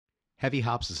Heavy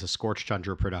Hops is a Scorched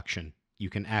Tundra production.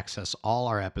 You can access all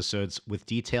our episodes with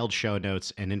detailed show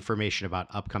notes and information about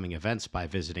upcoming events by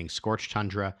visiting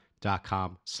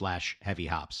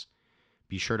scorchtundra.com/heavyhops.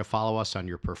 Be sure to follow us on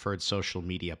your preferred social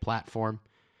media platform.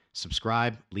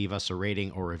 Subscribe, leave us a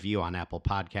rating or review on Apple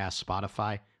Podcasts,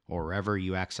 Spotify, or wherever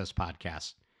you access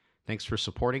podcasts. Thanks for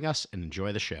supporting us and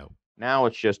enjoy the show. Now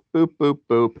it's just boop, boop,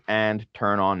 boop, and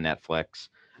turn on Netflix.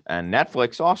 And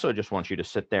Netflix also just wants you to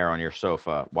sit there on your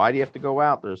sofa. Why do you have to go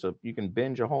out? You can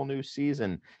binge a whole new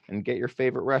season and get your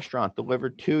favorite restaurant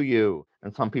delivered to you.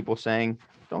 And some people saying,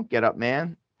 don't get up,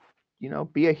 man.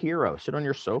 Be a hero. Sit on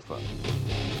your sofa.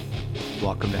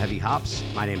 Welcome to Heavy Hops.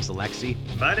 My name's Alexi.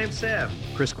 My name's Sam.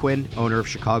 Chris Quinn, owner of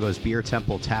Chicago's Beer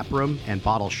Temple Tap Room and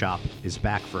Bottle Shop, is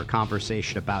back for a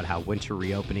conversation about how winter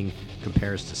reopening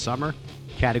compares to summer,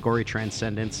 category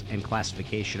transcendence and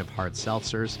classification of hard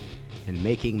seltzers, and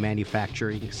making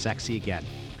manufacturing sexy again.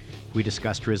 We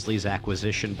discussed Drizzly's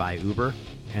acquisition by Uber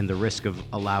and the risk of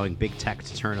allowing big tech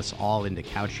to turn us all into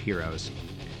couch heroes.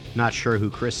 Not sure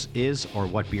who Chris is or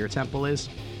what Beer Temple is?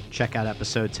 Check out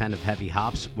episode 10 of Heavy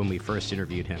Hops when we first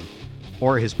interviewed him,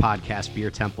 or his podcast Beer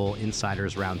Temple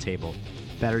Insiders Roundtable.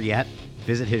 Better yet,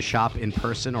 visit his shop in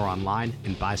person or online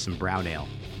and buy some brown ale.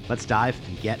 Let's dive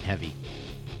and get heavy.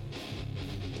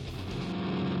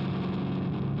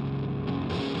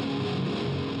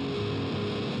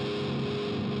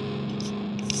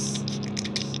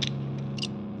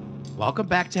 Welcome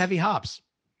back to Heavy Hops.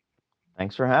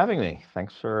 Thanks for having me.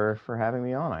 Thanks for having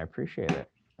me on. I appreciate it.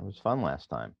 It was fun last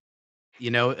time.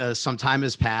 Some time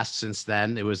has passed since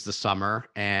then. It was the summer,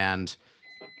 and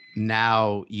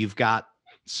now you've got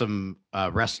some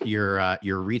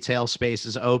your retail space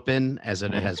is open, as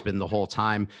it has been the whole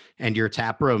time, and your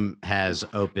tap room has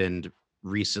opened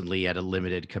recently at a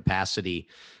limited capacity.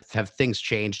 Have things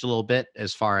changed a little bit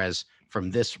as far as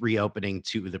from this reopening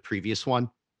to the previous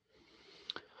one?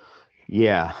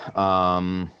 Yeah.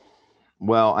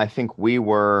 Well, I think we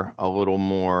were a little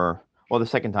more. Well, the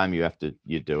second time you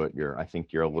do it, I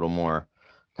think you're a little more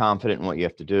confident in what you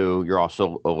have to do. You're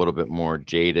also a little bit more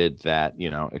jaded that,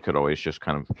 it could always just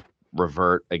kind of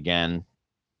revert again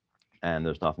and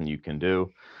there's nothing you can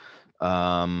do.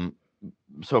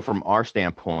 So from our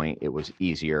standpoint, it was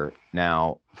easier.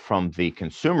 Now, from the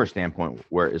consumer standpoint,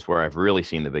 where I've really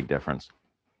seen the big difference.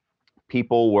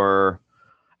 People were,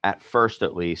 at first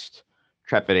at least,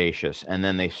 trepidatious, and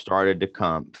then they started to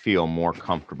feel more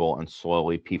comfortable, and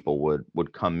slowly people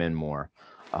would come in more.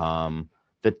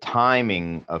 The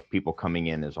timing of people coming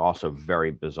in is also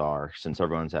very bizarre, since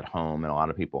everyone's at home and a lot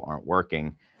of people aren't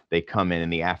working. They come in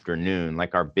the afternoon.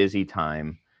 Like, our busy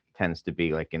time tends to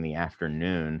be like in the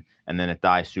afternoon, and then it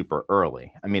dies super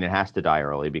early. I mean, it has to die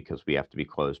early because we have to be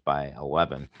closed by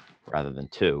 11 rather than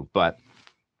 2, but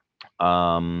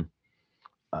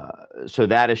so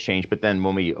that has changed. But then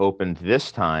when we opened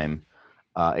this time,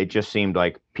 it just seemed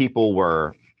like people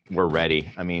were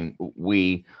ready. I mean,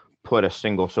 we put a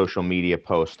single social media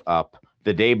post up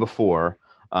the day before,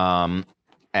 and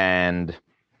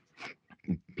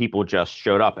people just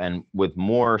showed up, and with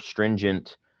more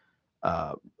stringent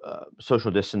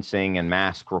social distancing and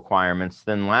mask requirements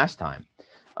than last time.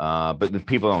 But the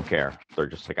people don't care. They're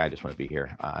just like, I just want to be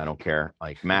here. I don't care.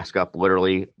 Like, mask up,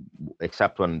 literally,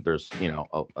 except when there's,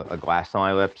 a glass on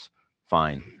my lips.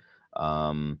 Fine.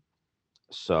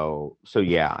 So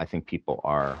yeah, I think people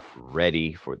are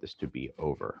ready for this to be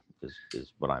over,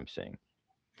 is what I'm seeing.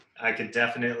 I could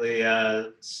definitely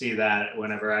see that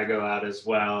whenever I go out as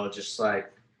well. Just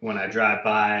like when I drive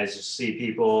by, I just see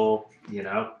people,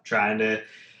 trying to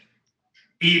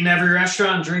eat in every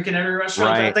restaurant, drink in every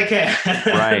restaurant that they can.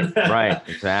 Right,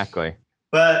 exactly.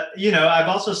 But, I've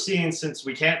also seen, since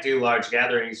we can't do large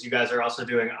gatherings, you guys are also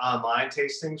doing online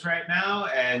tastings right now,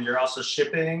 and you're also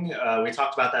shipping. We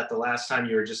talked about that the last time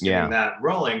you were just getting that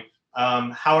rolling.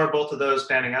 How are both of those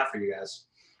panning out for you guys?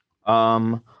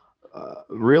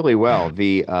 Really well.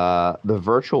 The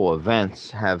virtual events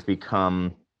have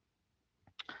become,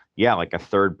 like a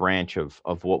third branch of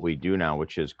what we do now,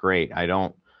 which is great. I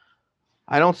don't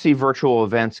see virtual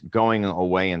events going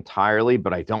away entirely,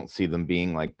 but I don't see them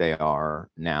being like they are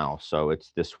now. So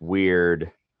it's this weird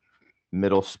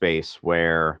middle space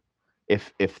where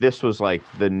if this was like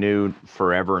the new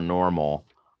forever normal,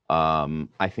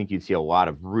 I think you'd see a lot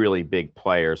of really big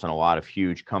players and a lot of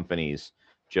huge companies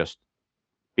just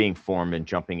being formed and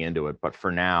jumping into it. But for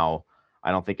now,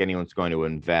 I don't think anyone's going to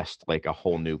invest like a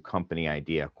whole new company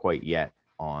idea quite yet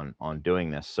on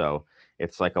doing this. So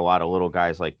it's like a lot of little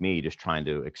guys like me just trying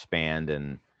to expand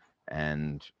and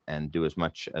do as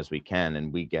much as we can.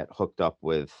 And we get hooked up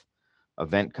with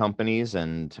event companies,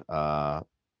 and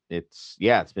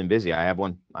it's been busy. I have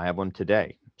one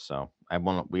today. So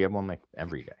we have one like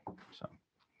every day. So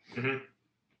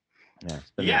yeah,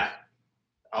 it's been nice.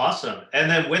 Awesome.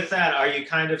 And then with that, are you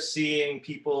kind of seeing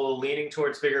people leaning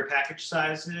towards bigger package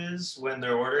sizes when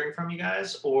they're ordering from you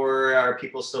guys, or are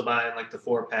people still buying like the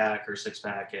 4-pack or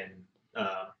 6-pack and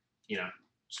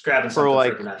just grabbing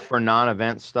something for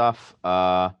non-event stuff?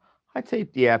 I'd say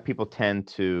people tend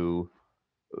to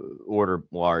order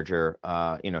larger.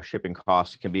 Shipping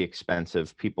costs can be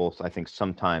expensive. People, I think,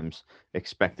 sometimes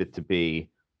expect it to be,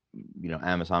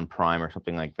 Amazon Prime or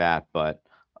something like that, but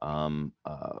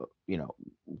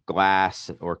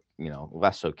glass or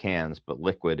less so cans, but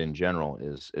liquid in general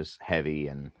is heavy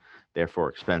and therefore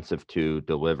expensive to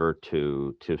deliver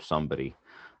to somebody.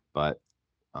 But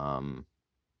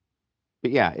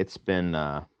yeah, it's been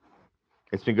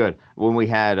good. When we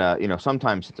had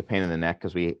sometimes it's a pain in the neck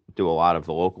because we do a lot of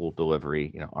the local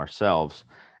delivery ourselves,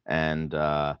 and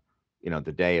the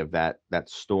day of that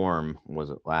storm, was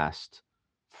it last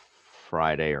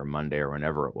Friday or Monday or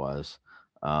whenever it was,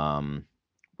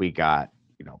 we got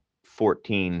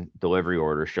 14 delivery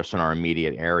orders just in our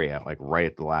immediate area, like right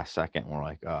at the last second. And we're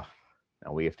like, oh,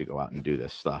 now we have to go out and do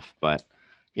this stuff. But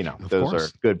those are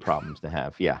good problems to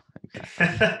have. Yeah,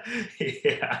 exactly.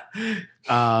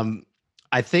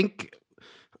 I think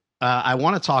I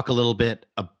want to talk a little bit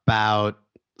about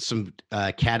some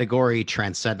category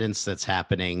transcendence that's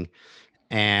happening,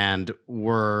 and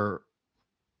we're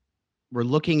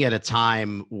looking at a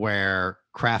time where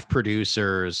craft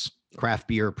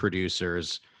beer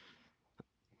producers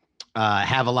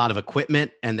have a lot of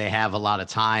equipment and they have a lot of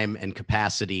time and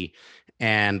capacity.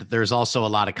 And there's also a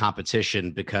lot of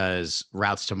competition because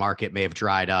routes to market may have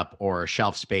dried up or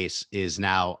shelf space is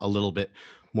now a little bit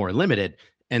more limited.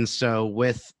 And so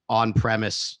with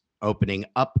on-premise opening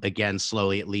up again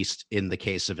slowly, at least in the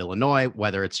case of Illinois,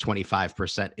 whether it's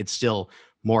 25%, it's still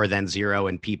more than zero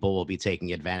and people will be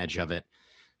taking advantage of it.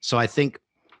 So I think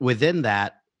within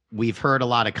that, we've heard a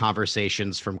lot of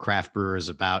conversations from craft brewers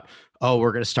about, oh,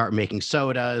 we're going to start making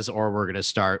sodas, or we're going to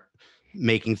start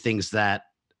making things that,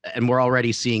 and we're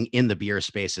already seeing in the beer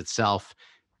space itself,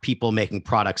 people making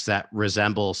products that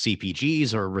resemble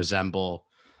CPGs or resemble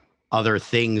other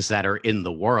things that are in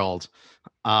the world.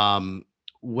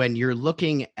 When you're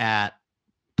looking at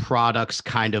products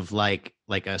kind of like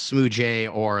a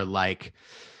smoothie or like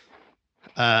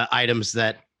items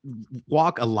that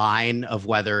walk a line of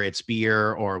whether it's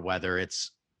beer or whether it's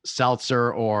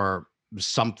seltzer or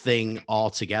something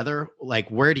altogether, like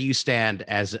where do you stand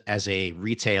as a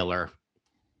retailer?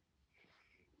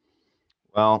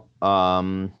 Well,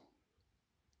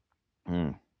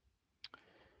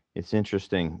 it's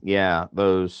interesting. Yeah,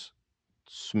 those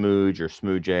smooge or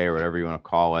smoothie or whatever you want to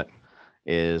call it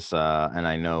is, and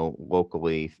I know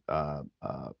locally,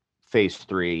 Phase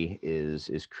 3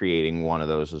 is creating one of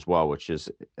those as well, which is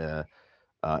an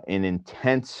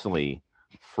intensely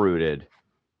fruited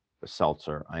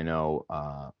seltzer. I know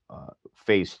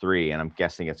Phase 3, and I'm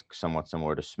guessing it's somewhat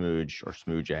similar to smooge or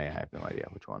smoothie. I have no idea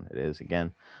which one it is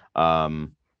again.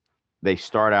 They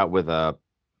start out with a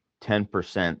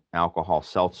 10% alcohol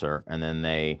seltzer, and then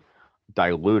they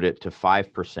dilute it to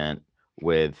 5%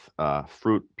 with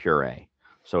fruit puree.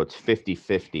 So it's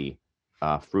 50-50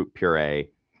 fruit puree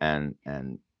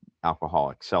and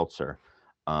alcoholic seltzer.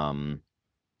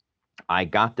 I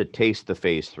got to taste the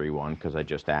Phase 3 one because I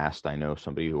just asked. I know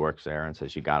somebody who works there and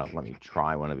says, you got to let me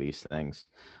try one of these things.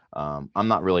 I'm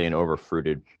not really an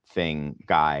over-fruited thing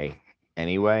guy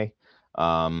anyway.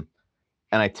 And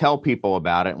I tell people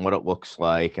about it and what it looks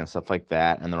like and stuff like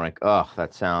that. And they're like, oh,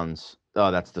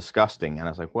 that's disgusting. And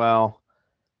I was like, well,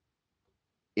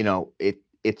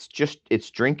 it's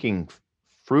drinking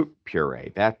fruit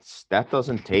puree. That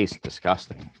doesn't taste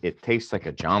disgusting. It tastes like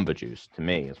a Jamba Juice to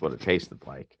me is what it tasted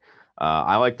like.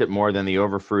 I liked it more than the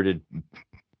overfruited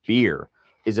beer.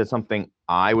 Is it something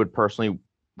I would personally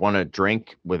want to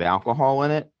drink with alcohol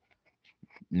in it?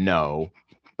 No,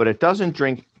 but it doesn't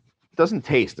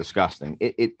taste disgusting.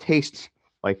 It tastes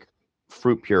like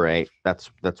fruit puree. That's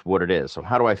what it is. So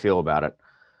how do I feel about it?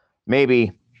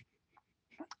 Maybe,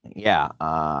 yeah.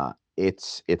 I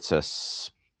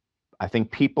think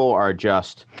people are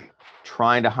just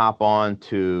trying to hop on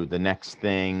to the next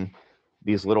thing.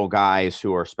 These little guys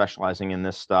who are specializing in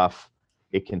this stuff,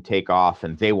 it can take off,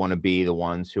 and they want to be the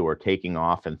ones who are taking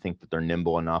off and think that they're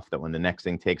nimble enough that when the next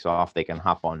thing takes off, they can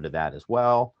hop onto that as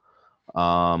well.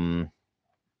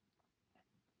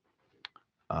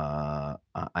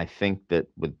 I think that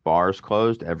with bars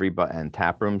closed, everybody and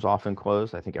tap rooms often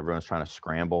closed, I think everyone's trying to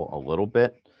scramble a little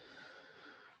bit.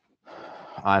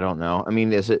 I don't know. I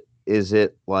mean, is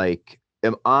it like,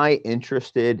 am I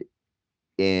interested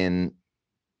in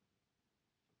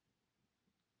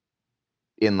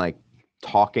like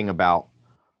talking about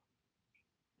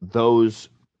those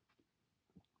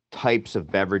types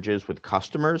of beverages with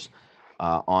customers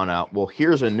well,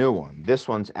 here's a new one. This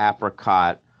one's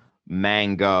apricot,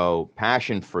 mango,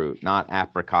 passion fruit, not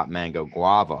apricot, mango,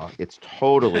 guava. It's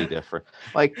totally different.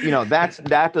 Like,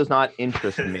 that does not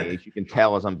interest me, as you can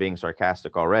tell, as I'm being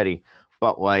sarcastic already.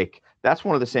 But like, that's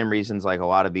one of the same reasons, like, a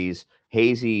lot of these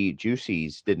hazy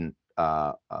juicies didn't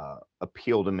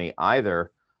appeal to me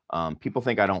either. People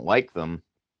think I don't like them.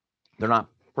 They're not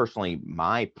personally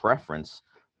my preference,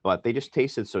 but they just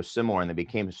tasted so similar and they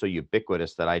became so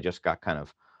ubiquitous that I just got kind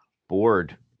of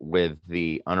bored with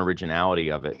the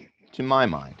unoriginality of it, to my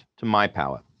mind, to my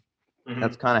palate.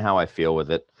 That's kind of how I feel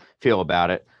about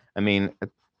it. I mean,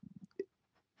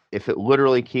 if it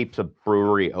literally keeps a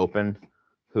brewery open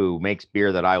who makes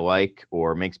beer that I like,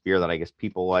 or makes beer that I guess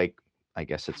people like, I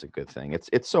guess it's a good thing.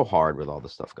 It's so hard with all the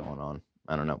stuff going on.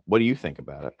 I don't know. What do you think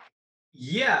about it?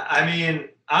 Yeah, I mean,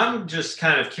 I'm just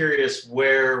kind of curious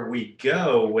where we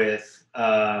go with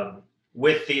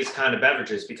these kind of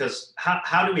beverages, because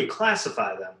how do we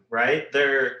classify them, right?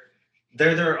 They're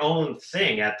their own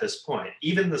thing at this point.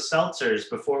 Even the seltzers,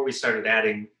 before we started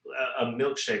adding a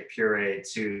milkshake puree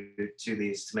to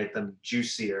these to make them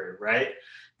juicier, right?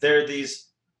 They're these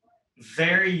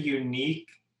very unique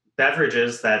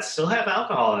beverages that still have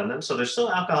alcohol in them, so they're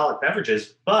still alcoholic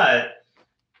beverages, but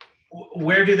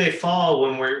where do they fall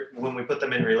when we put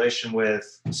them in relation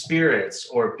with spirits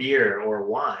or beer or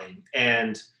wine?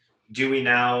 And do we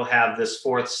now have this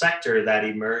fourth sector that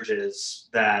emerges,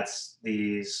 that's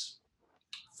these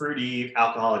fruity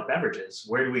alcoholic beverages?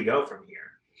 Where do we go from here?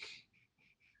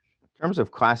 In terms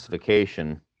of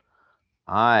classification,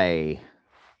 I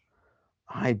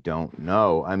don't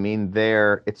know. I mean,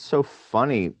 it's so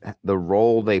funny the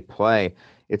role they play.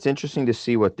 It's interesting to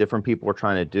see what different people are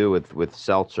trying to do with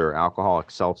seltzer, alcoholic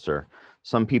seltzer.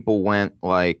 Some people went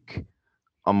like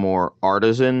a more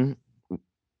artisan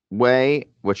way,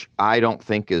 which I don't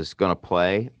think is going to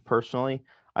play personally.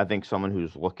 I think someone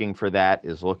who's looking for that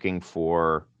is looking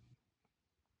for,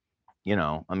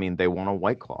 I mean, they want a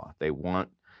White Claw. And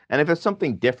if it's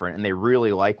something different and they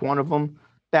really like one of them,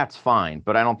 that's fine.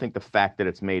 But I don't think the fact that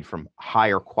it's made from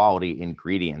higher quality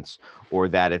ingredients, or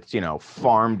that it's,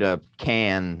 farm to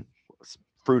can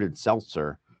fruited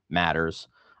seltzer matters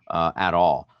at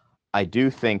all. I do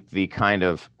think the kind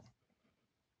of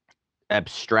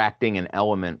abstracting an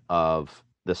element of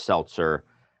the seltzer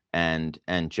and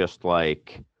just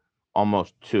like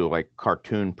almost to like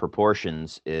cartoon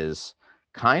proportions is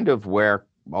kind of where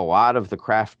a lot of the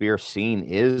craft beer scene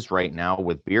is right now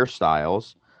with beer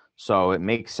styles. So it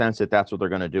makes sense that that's what they're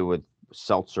going to do with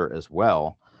seltzer as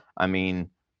well. I mean,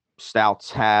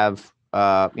 stouts have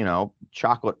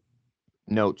chocolate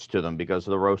notes to them because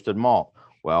of the roasted malt.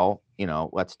 Well,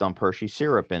 let's dump Hershey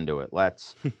syrup into it.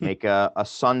 Let's make a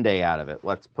sundae out of it.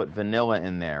 Let's put vanilla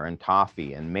in there and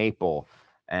toffee and maple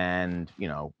and,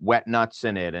 wet nuts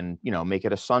in it and, make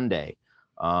it a sundae.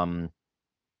 So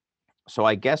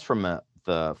I guess from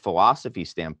the philosophy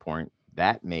standpoint,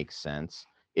 that makes sense.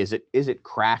 Is it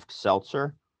craft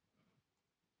seltzer?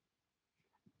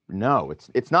 No,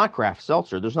 it's not craft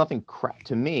seltzer. There's nothing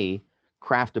to me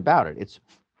craft about it. It's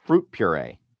fruit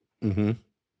puree. Mm-hmm.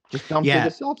 Just dumped Yeah,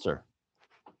 into seltzer.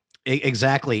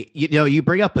 Exactly. You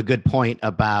bring up a good point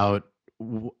about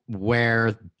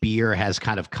where beer has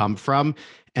kind of come from.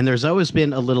 And there's always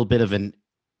been a little bit of an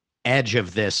edge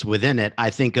of this within it. I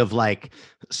think of like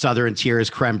Southern Tier's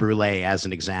creme brulee as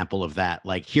an example of that.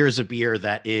 Like, here's a beer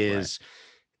that is,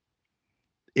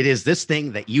 It is this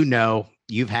thing that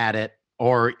you've had it,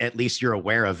 or at least you're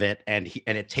aware of it, and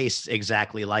it tastes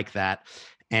exactly like that.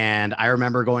 And I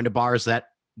remember going to bars that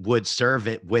would serve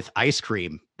it with ice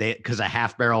cream, because a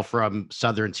half barrel from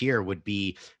Southern Tier would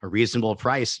be a reasonable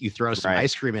price. You throw some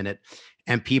ice cream in it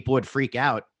and people would freak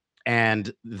out.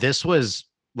 And this was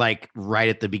like right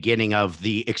at the beginning of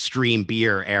the extreme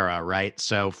beer era, right?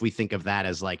 So if we think of that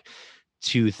as like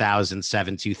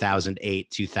 2007,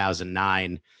 2008,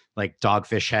 2009, like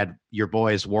Dogfish had your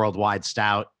boys Worldwide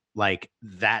Stout, like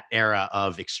that era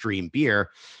of extreme beer,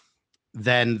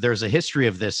 then there's a history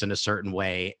of this in a certain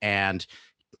way. And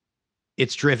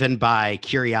it's driven by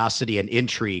curiosity and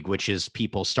intrigue, which is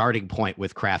people's starting point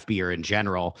with craft beer in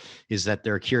general, is that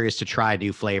they're curious to try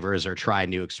new flavors or try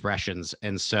new expressions.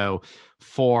 And so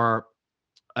for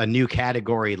a new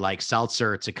category like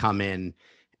seltzer to come in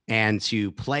and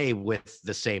to play with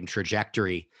the same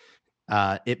trajectory,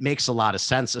 it makes a lot of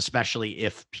sense, especially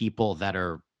if people that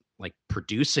are like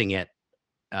producing it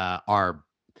are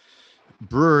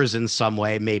brewers in some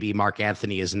way. Maybe Mark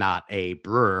Anthony is not a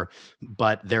brewer,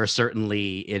 but they're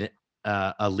certainly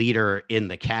a leader in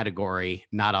the category,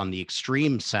 not on the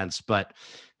extreme sense, but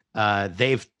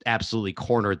they've absolutely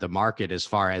cornered the market as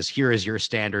far as here is your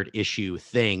standard issue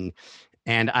thing.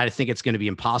 And I think it's going to be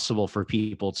impossible for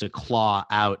people to claw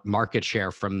out market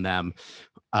share from them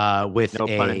with No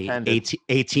pun a intended.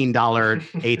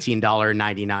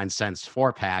 $18.99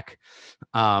 four pack.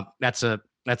 That's a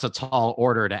tall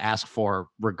order to ask for,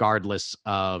 regardless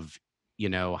of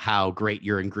how great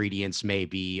your ingredients may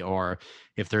be, or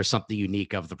if there's something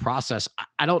unique of the process.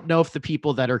 I don't know if the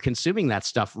people that are consuming that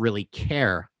stuff really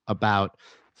care about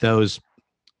those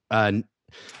uh,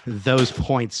 those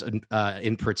points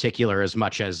in particular as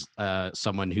much as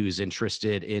someone who's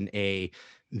interested in a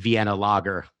Vienna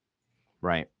lager.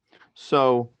 Right.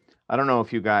 So I don't know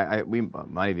if you guys, we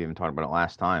might have even talked about it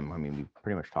last time. I mean, we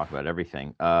pretty much talked about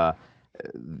everything. The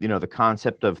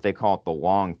concept of, they call it the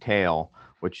long tail,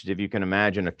 which is, if you can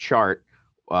imagine a chart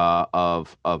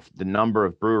of the number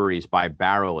of breweries by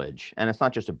barrelage, and it's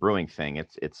not just a brewing thing;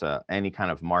 it's any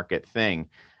kind of market thing.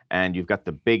 And you've got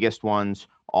the biggest ones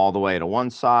all the way to one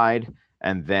side,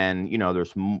 and then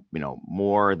there's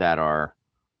more that are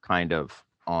kind of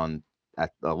on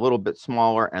at a little bit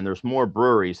smaller, and there's more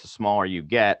breweries the smaller you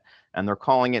get, and they're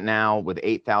calling it now, with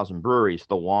 8,000 breweries,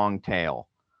 the long tail,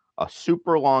 a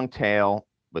super long tail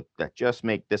that just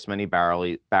make this many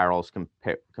barrels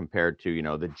compared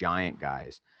to the giant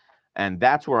guys. And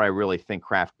that's where I really think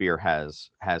craft beer has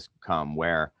come,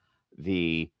 where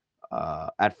the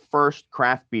at first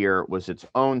craft beer was its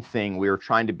own thing. We were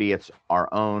trying to be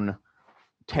our own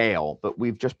tail, but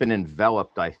we've just been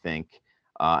enveloped, I think.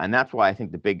 And that's why I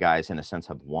think the big guys, in a sense,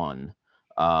 have won,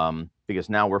 because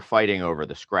now we're fighting over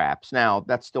the scraps. Now,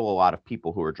 that's still a lot of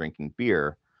people who are drinking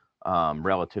beer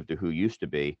relative to who used to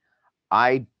be.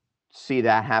 I see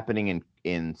that happening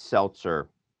in seltzer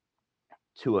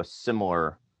to a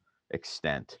similar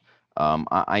extent.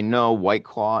 I know White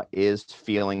Claw is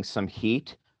feeling some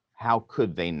heat. How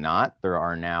could they not? There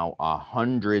are now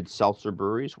 100 seltzer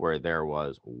breweries, where there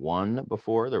was one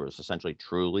before. There was essentially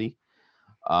Truly.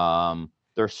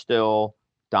 They're still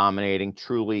dominating.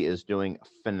 Truly is doing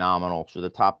phenomenal. So the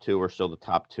top two are still the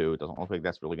top two. It doesn't look like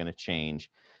that's really going to change.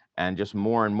 And just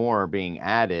more and more are being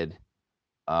added.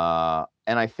 And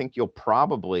I think you'll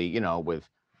probably, with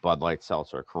Bud Light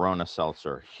Seltzer, Corona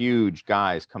Seltzer, huge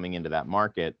guys coming into that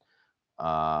market,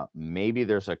 maybe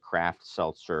there's a craft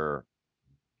seltzer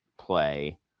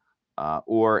play,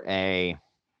 or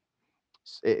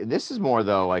this is more,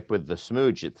 though, like with the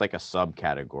smooch, it's like a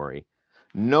subcategory.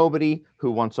 Nobody who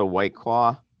wants a White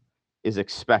Claw is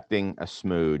expecting a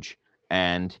smooch,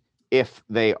 and if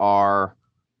they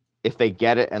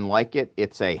get it and like it,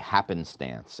 it's a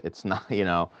happenstance. It's not,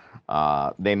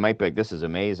 they might be like, this is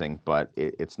amazing, but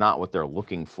it's not what they're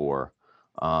looking for.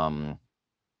 And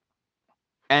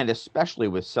especially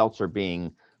with seltzer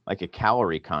being like a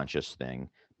calorie conscious thing,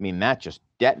 I mean, that just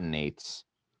detonates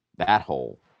that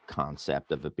whole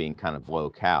concept of it being kind of low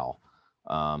cal.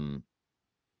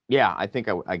 Yeah, I think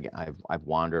I've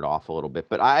wandered off a little bit,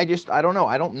 but I don't know.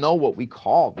 I don't know what we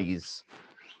call these.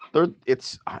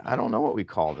 I don't know what we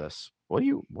call this. What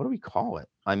do we call it?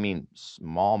 I mean,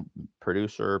 small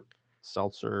producer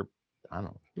seltzer. I don't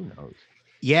know. Who knows?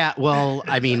 Yeah, well,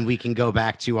 I mean, we can go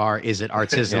back to is it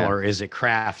artisanal or is it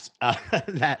craft?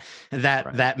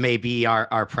 That may be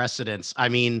our precedence. I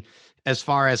mean, as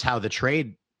far as how the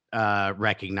trade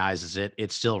recognizes it,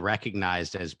 it's still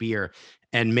recognized as beer,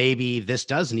 and maybe this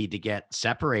does need to get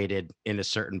separated in a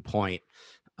certain point,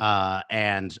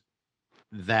 and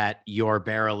that your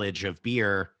barrelage of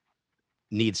beer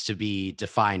needs to be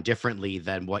defined differently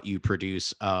than what you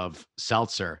produce of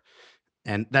seltzer.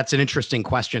 And that's an interesting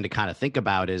question to kind of think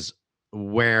about, is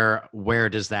where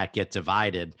does that get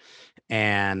divided,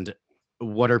 and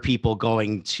what are people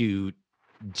going to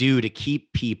do to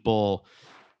keep people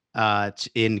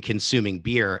in consuming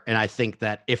beer? And I think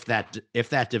that if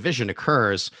that division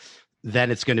occurs,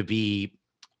 then it's going to be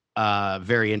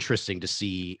very interesting to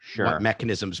see what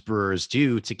mechanisms brewers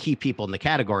do to keep people in the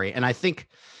category. And I think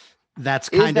that's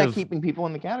keeping people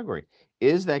in the category.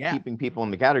 Is that keeping people in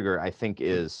the category? I think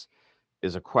is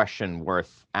a question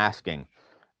worth asking.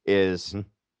 Is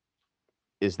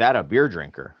that a beer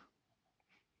drinker?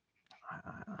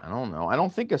 I don't know. I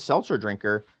don't think a seltzer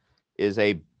drinker is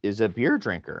a beer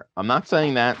drinker. I'm not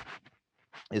saying that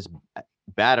is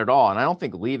bad at all, and I don't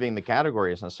think leaving the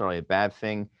category is necessarily a bad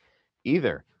thing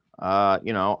either.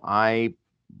 I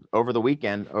over the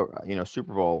weekend,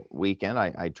 Super Bowl weekend,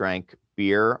 I drank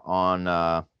beer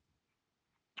on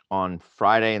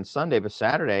Friday and Sunday, but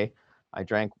Saturday I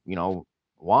drank,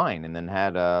 wine and then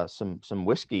had some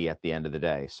whiskey at the end of the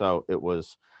day. So it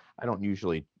was, I don't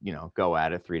usually, go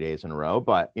at it 3 days in a row,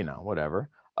 but whatever.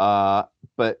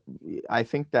 But I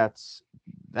think that's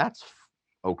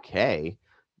okay.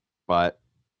 But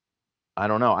I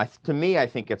don't know. To me, I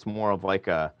think it's more of like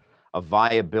a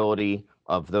viability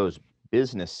of those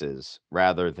businesses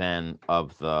rather than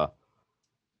of the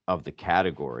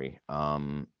category.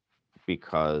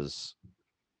 Because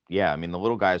yeah, I mean the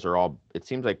little guys are all. It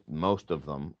seems like most of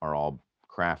them are all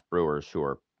craft brewers who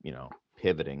are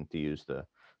pivoting, to use the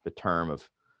term of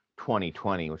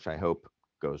 2020, which I hope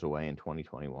goes away in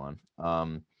 2021.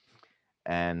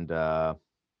 And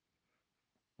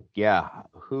yeah,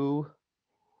 who.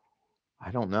 I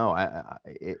don't know.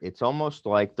 It's almost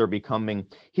like they're becoming.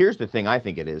 Here's the thing. I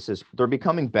think it is they're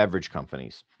becoming beverage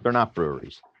companies. They're not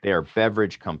breweries. They are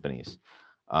beverage companies.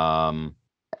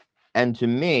 And to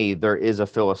me, there is a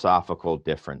philosophical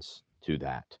difference to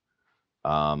that.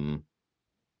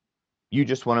 You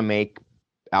just want to make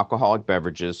alcoholic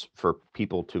beverages for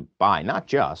people to buy, not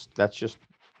just. That's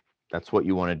what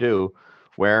you want to do.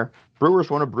 Where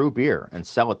brewers want to brew beer and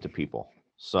sell it to people.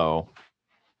 So.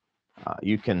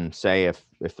 You can say if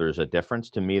there's a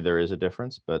difference. To me, there is a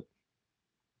difference, but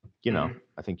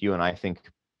I think you and I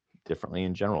think differently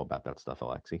in general about that stuff,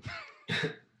 Alexi.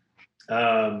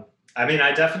 I mean,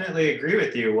 I definitely agree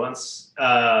with you. Once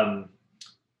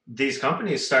these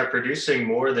companies start producing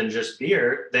more than just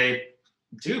beer, they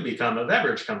do become a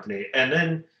beverage company. And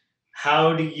then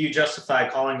how do you justify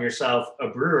calling yourself a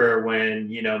brewer when,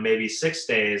 maybe 6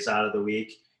 days out of the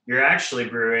week, you're actually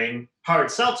brewing hard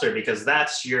seltzer because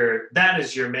that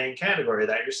is your main category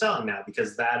that you're selling now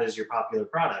because that is your popular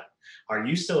product. Are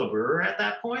you still a brewer at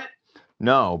that point?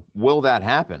 No. Will that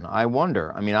happen? I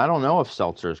wonder. I mean, I don't know if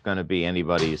seltzer is going to be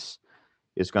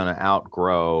is going to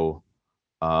outgrow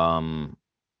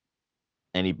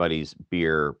anybody's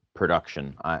beer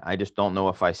production. I just don't know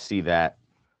if I see that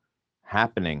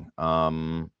happening. I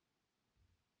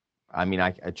mean,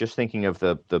 I just thinking of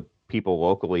the people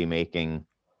locally making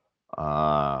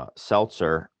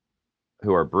seltzer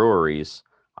who are breweries,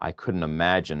 I couldn't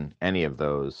imagine any of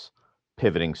those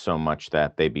pivoting so much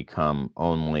that they become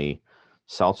only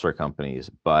seltzer companies.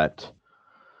 But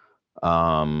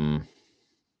I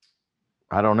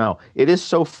don't know. It is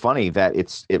so funny that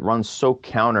it runs so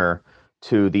counter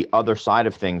to the other side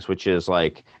of things, which is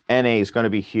like NA is going to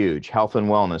be huge. Health and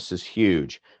wellness is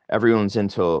huge. Everyone's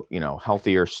into,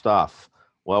 healthier stuff,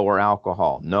 lower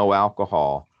alcohol, no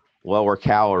alcohol, lower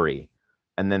calorie.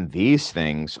 And then these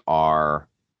things are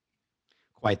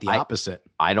quite the opposite.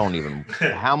 I don't even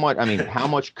how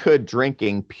much could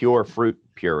drinking pure fruit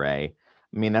puree?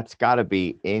 I mean, that's got to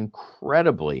be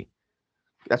incredibly.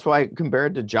 That's why I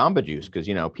compared to Jamba Juice, because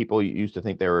people used to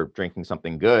think they were drinking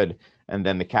something good, and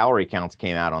then the calorie counts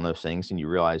came out on those things, and you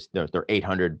realize they're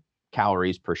 800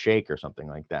 calories per shake or something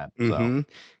like that. Mm-hmm. So.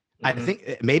 I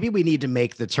think maybe we need to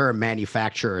make the term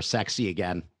manufacturer sexy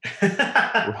again.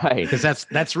 Right. Because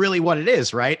that's really what it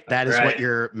is, right? That is right. What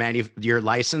your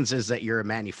license is, that you're a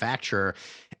manufacturer.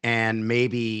 And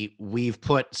maybe we've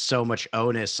put so much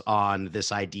onus on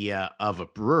this idea of a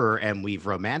brewer and we've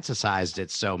romanticized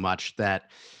it so much that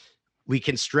we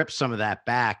can strip some of that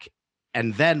back.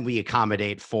 And then we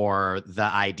accommodate for the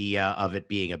idea of it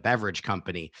being a beverage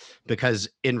company, because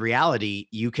in reality,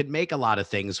 you can make a lot of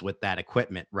things with that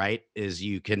equipment, right? Is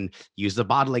you can use the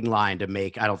bottling line to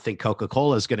make, I don't think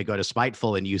Coca-Cola is going to go to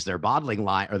Spiteful and use their bottling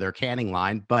line or their canning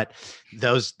line, but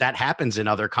that happens in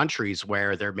other countries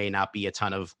where there may not be a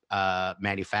ton of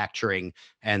manufacturing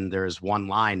and there's one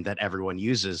line that everyone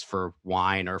uses for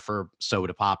wine or for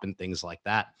soda pop and things like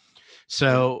that.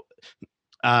 So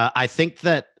I think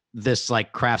that this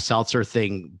like craft seltzer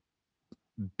thing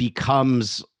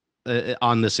becomes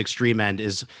on this extreme end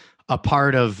is a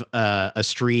part of a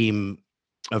stream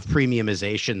of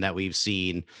premiumization that we've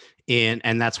seen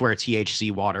and that's where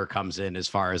THC water comes in, as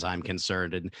far as I'm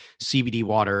concerned. And CBD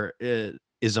water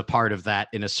is a part of that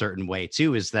in a certain way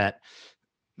too, is that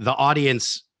the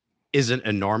audience isn't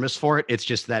enormous for it. It's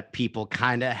just that people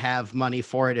kind of have money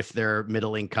for it if they're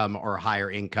middle income or higher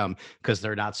income, because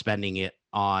they're not spending it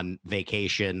on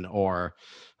vacation, or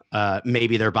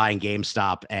maybe they're buying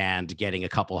GameStop and getting a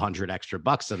couple $100 extra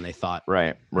than they thought.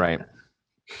 Right.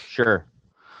 Sure.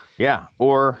 Yeah.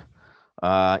 Or,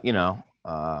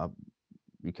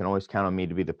 you can always count on me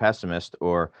to be the pessimist,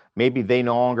 or maybe they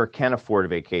no longer can afford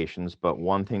vacations, but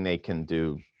one thing they can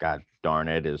do, God darn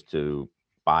it, is to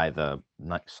buy the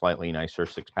slightly nicer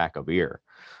 6-pack of beer.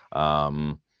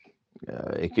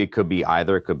 It could be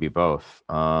either, it could be both.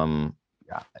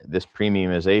 This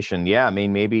premiumization, I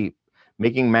mean, maybe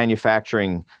making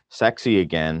manufacturing sexy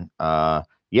again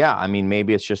yeah, I mean,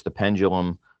 maybe it's just the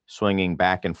pendulum swinging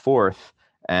back and forth.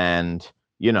 And,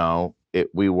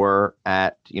 we were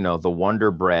at, the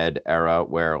Wonder Bread era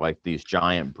where like these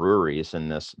giant breweries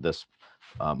and this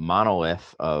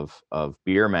monolith of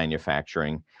beer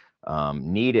manufacturing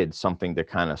needed something to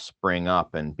kind of spring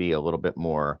up and be a little bit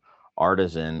more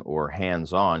artisan or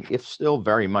hands-on, if still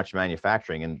very much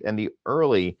manufacturing. And the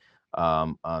early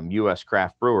U.S.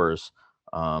 craft brewers,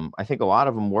 I think a lot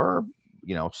of them were,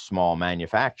 small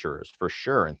manufacturers for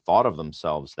sure, and thought of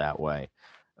themselves that way.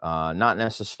 Not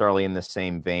necessarily in the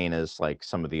same vein as like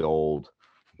some of the old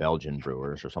Belgian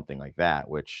brewers or something like that,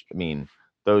 which, I mean,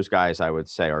 those guys I would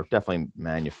say are definitely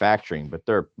manufacturing, but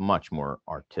they're much more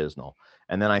artisanal.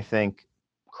 And then I think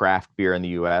craft beer in the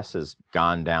US has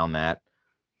gone down that,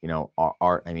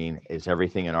 I mean, is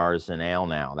everything an artisan ale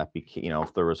now? That became,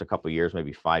 if there was a couple of years,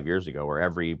 maybe 5 years ago, where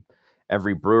every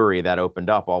brewery that opened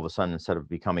up all of a sudden, instead of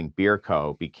becoming beer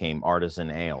co, became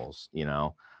artisan ales,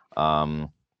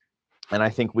 and I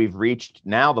think we've reached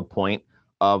now the point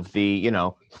of the,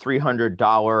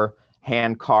 $300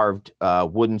 hand carved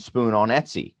wooden spoon on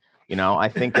Etsy. I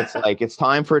think it's like it's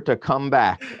time for it to come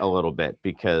back a little bit,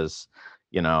 because,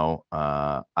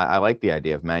 I like the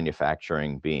idea of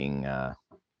manufacturing being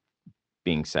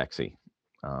sexy.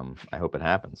 I hope it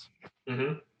happens.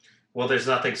 Mm-hmm. Well, there's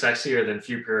nothing sexier than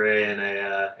fût puree in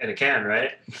a can,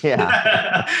 right?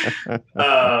 Yeah.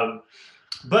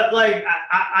 But like,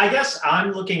 I guess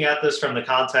I'm looking at this from the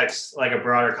context, like a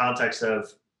broader context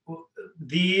of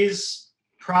these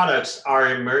products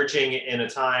are emerging in a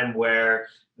time where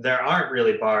there aren't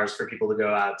really bars for people to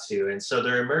go out to. And so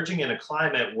they're emerging in a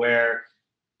climate where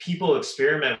people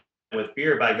experiment with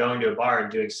beer by going to a bar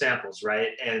and doing samples,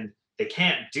 right? And they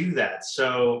can't do that.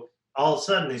 So all of a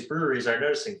sudden these breweries are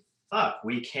noticing, fuck,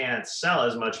 we can't sell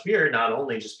as much beer, not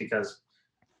only just because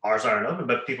bars aren't open,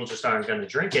 but people just aren't going to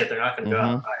drink it. They're not going to go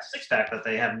out and buy a six-pack that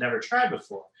they have never tried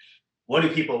before. What do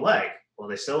people like? Well,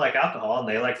 they still like alcohol and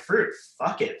they like fruit.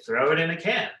 Fuck it, throw it in a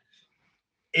can.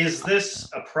 Is this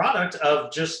a product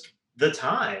of just the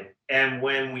time? And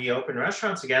when we open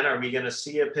restaurants again, are we going to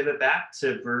see a pivot back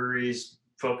to breweries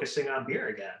focusing on beer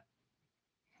again?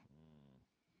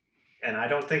 And I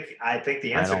think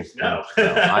the answer is no.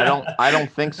 I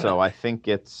don't think so. I think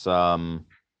it's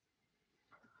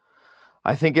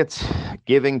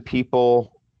giving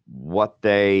people what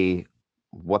they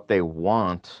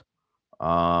want.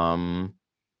 And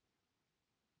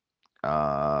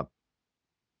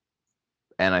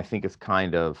I think it's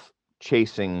kind of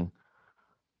chasing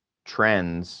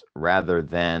trends rather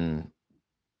than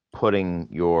putting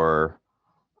your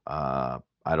I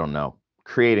don't know,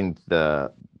 creating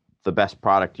the best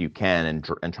product you can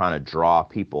and trying to draw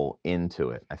people into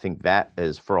it. I think that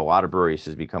is, for a lot of breweries,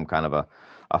 has become kind of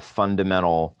a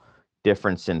fundamental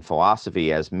difference in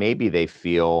philosophy, as maybe they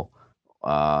feel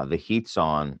the heat's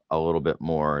on a little bit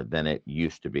more than it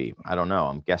used to be. I don't know.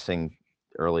 I'm guessing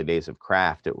early days of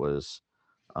craft, it was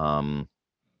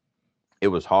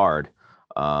hard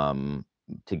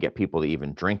to get people to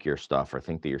even drink your stuff or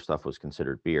think that your stuff was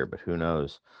considered beer, but who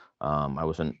knows? I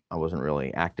wasn't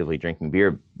really actively drinking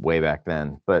beer way back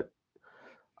then, but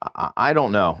I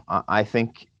don't know. I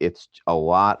think it's a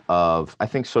lot of, I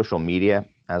think social media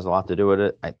has a lot to do with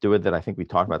it. I think we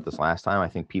talked about this last time. I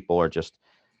think people are just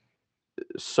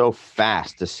so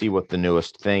fast to see what the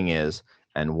newest thing is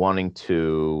and wanting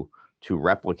to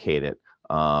replicate it.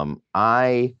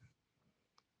 I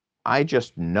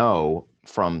just know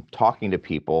from talking to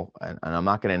people, and I'm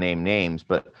not going to name names,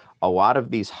 but a lot of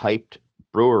these hyped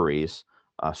breweries,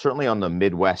 certainly on the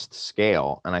Midwest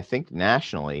scale, and I think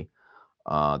nationally,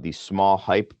 these small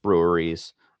hype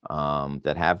breweries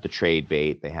that have the trade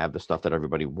bait, they have the stuff that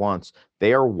everybody wants,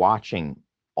 they are watching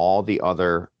all the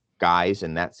other guys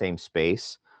in that same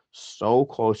space so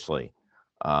closely.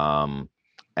 And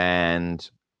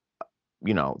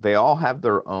they all have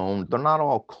their own, they're not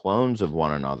all clones of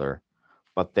one another,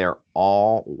 but they're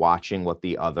all watching what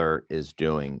the other is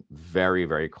doing very,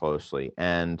 very closely.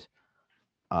 And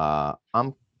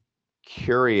I'm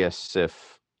curious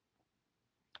if,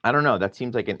 I don't know, that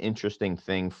seems like an interesting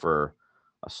thing for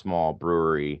a small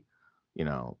brewery,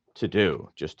 to do,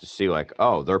 just to see like,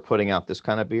 oh, they're putting out this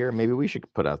kind of beer. Maybe we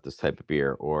should put out this type of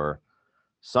beer. Or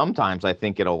sometimes I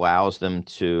think it allows them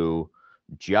to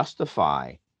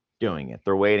justify doing it.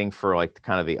 They're waiting for like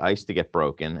kind of the ice to get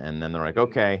broken, and then they're like,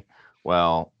 okay,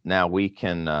 well, now we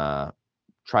can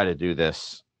try to do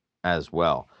this as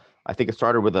well. I think it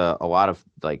started with a lot of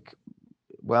like,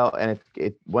 well, and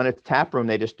it when it's tap room,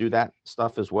 they just do that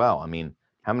stuff as well. I mean,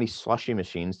 how many slushy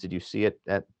machines did you see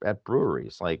at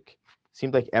breweries? Like, it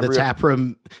seemed like the tap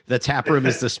room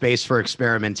is the space for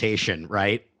experimentation,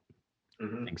 right?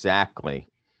 Exactly.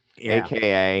 Yeah.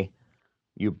 AKA,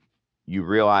 you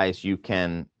realize you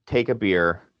can take a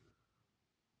beer,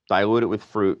 dilute it with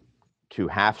fruit to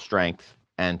half strength,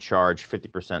 and charge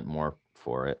 50% more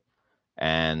for it.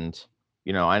 And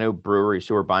I know breweries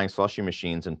who are buying slushy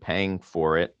machines and paying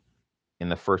for it in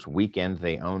the first weekend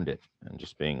they owned it, and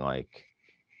just being like,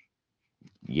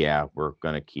 yeah, we're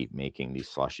going to keep making these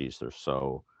slushies. They're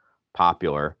so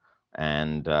popular.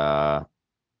 And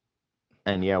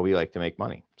yeah, we like to make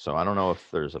money. So I don't know if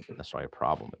there's necessarily a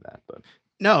problem with that, but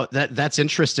No, that's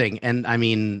interesting. And I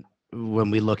mean, when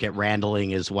we look at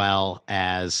Randling as well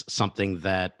as something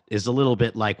that is a little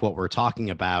bit like what we're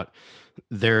talking about,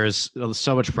 there's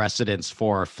so much precedence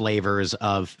for flavors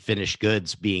of finished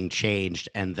goods being changed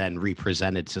and then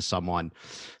represented to someone.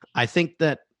 I think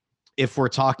that if we're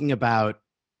talking about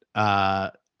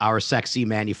uh, our sexy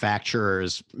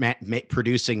manufacturers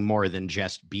producing more than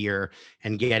just beer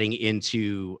and getting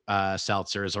into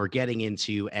seltzers or getting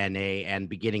into NA and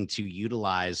beginning to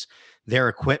utilize their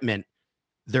equipment,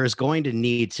 there's going to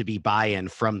need to be buy-in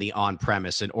from the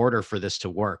on-premise in order for this to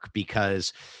work,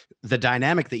 because the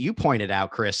dynamic that you pointed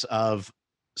out, Chris, of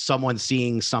someone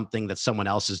seeing something that someone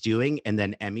else is doing and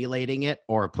then emulating it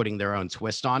or putting their own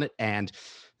twist on it, and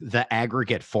the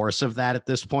aggregate force of that at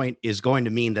this point is going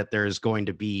to mean that there's going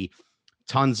to be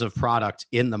tons of product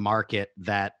in the market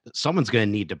that someone's going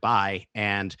to need to buy,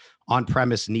 and on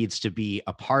premise needs to be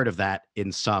a part of that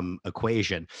in some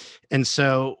equation. And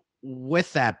so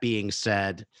with that being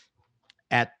said,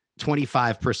 at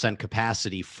 25%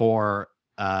 capacity for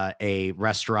a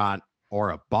restaurant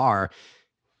or a bar,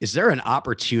 is there an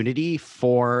opportunity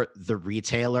for the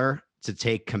retailer to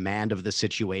take command of the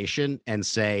situation and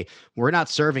say, we're not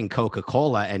serving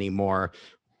Coca-Cola anymore?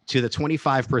 To the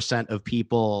 25% of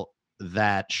people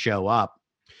that show up,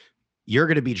 you're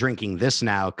going to be drinking this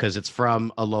now because it's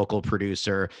from a local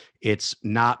producer. It's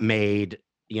not made,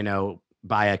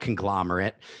 by a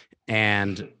conglomerate.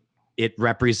 And it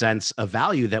represents a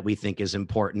value that we think is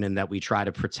important and that we try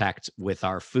to protect with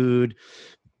our food.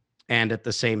 And at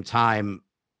the same time,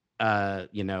 they're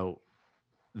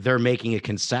making a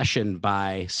concession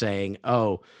by saying,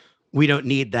 oh, we don't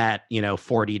need that,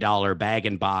 $40 bag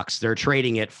and box. They're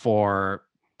trading it for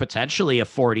potentially a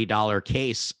 $40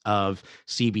 case of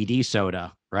CBD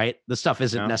soda, right? The stuff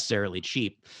isn't necessarily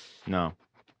cheap. No.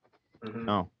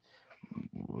 No.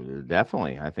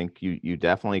 Definitely. I think you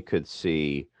definitely could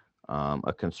see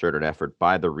a concerted effort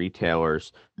by the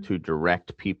retailers to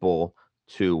direct people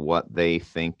to what they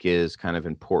think is kind of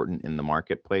important in the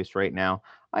marketplace right now.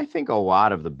 I think a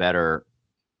lot of the better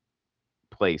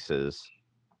places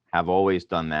have always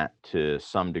done that to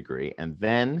some degree. And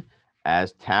then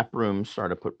as tap rooms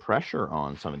started to put pressure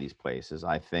on some of these places,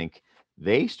 I think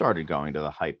they started going to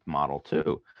the hype model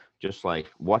too. Just like,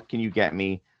 what can you get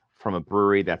me from a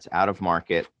brewery that's out of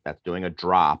market, that's doing a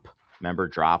drop? Remember,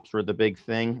 drops were the big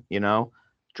thing,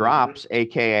 Drops,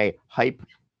 aka hype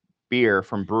beer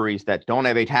from breweries that don't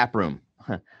have a tap room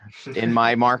in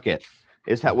my market.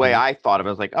 Is that way I thought of it.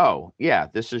 I was like, oh, yeah,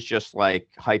 this is just like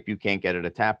hype you can't get at a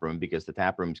tap room, because the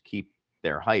tap rooms keep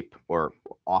their hype, or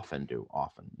often do.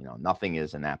 Often, nothing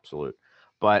is an absolute.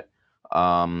 But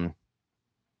so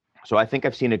I think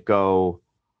I've seen it go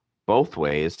both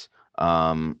ways.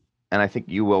 And I think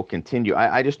you will continue.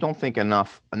 I just don't think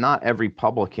not every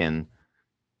publican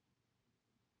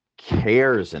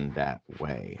cares in that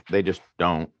way. They just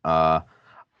don't.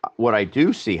 What I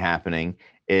do see happening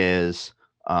is,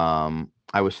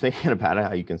 I was thinking about it,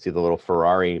 how you can see the little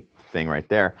Ferrari thing right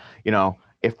there.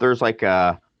 If there's like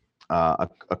a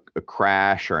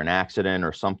crash or an accident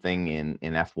or something in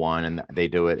F1, and they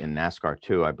do it in NASCAR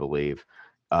too, I believe.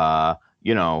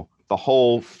 The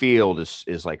whole field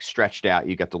is like stretched out.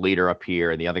 You got the leader up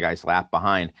here and the other guy's lap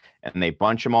behind, and they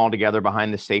bunch them all together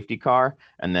behind the safety car,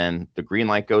 and then the green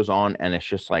light goes on, and it's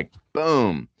just like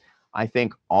boom. I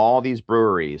think all these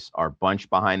breweries are bunched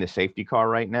behind the safety car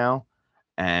right now,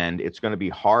 and it's going to be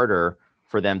harder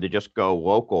for them to just go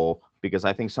local, because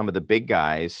I think some of the big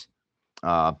guys,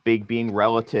 big being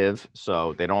relative,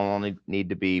 so they don't only need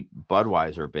to be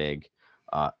Budweiser big.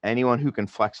 Anyone who can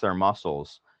flex their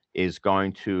muscles is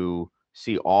going to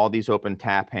see all these open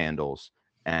tap handles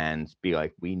and be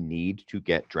like, we need to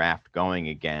get draft going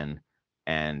again.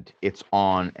 And it's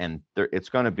on, and it's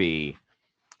going to be,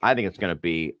 I think it's going to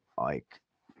be like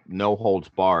no holds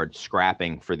barred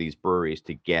scrapping for these breweries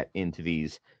to get into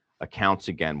these accounts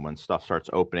again when stuff starts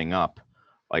opening up.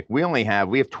 Like we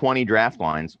have 20 draft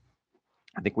lines.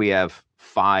 I think we have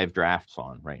 5 drafts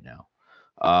on right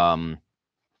now.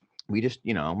 We just,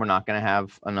 we're not going to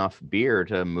have enough beer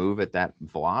to move at that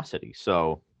velocity.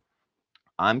 So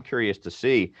I'm curious to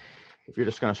see if you're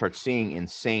just going to start seeing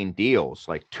insane deals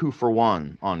like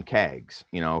 2-for-1 on kegs,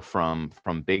 from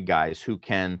big guys who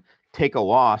can take a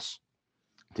loss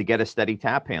to get a steady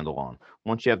tap handle on.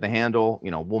 Once you have the handle,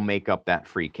 we'll make up that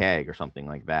free keg or something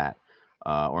like that.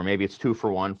 Or maybe it's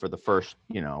 2-for-1 for the first,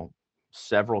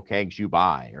 several kegs you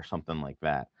buy or something like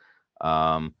that.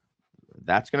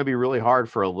 That's going to be really hard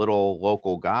for a little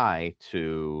local guy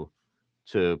to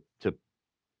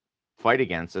fight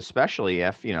against, especially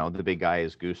if the big guy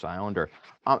is Goose Island. Or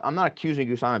I'm not accusing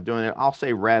Goose Island of doing it. I'll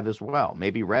say Rev as well.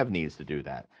 Maybe Rev needs to do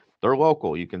that. They're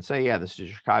local. You can say, yeah, this is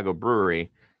a Chicago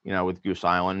brewery. With Goose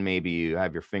Island, maybe you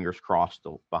have your fingers crossed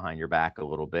behind your back a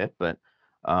little bit, but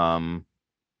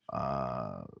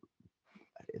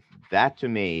that to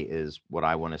me is what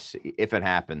I want to see if it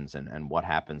happens, and what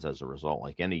happens as a result.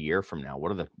 Like in a year from now,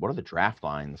 what are the draft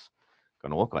lines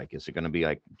going to look like? Is it going to be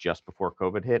like just before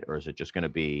COVID hit, or is it just going to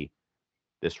be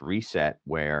this reset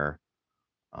where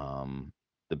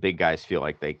the big guys feel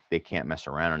like they can't mess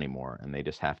around anymore, and they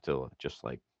just have to just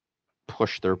like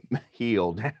push their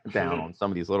heel down on some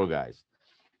of these little guys?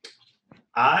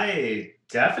 I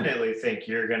definitely think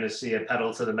you're going to see a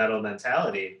pedal to the metal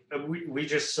mentality. We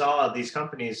just saw these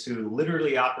companies who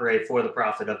literally operate for the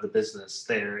profit of the business.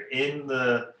 They're in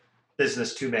the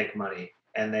business to make money,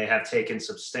 and they have taken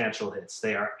substantial hits.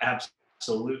 They are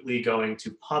absolutely going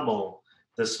to pummel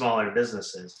the smaller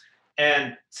businesses.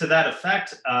 And to that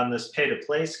effect, on this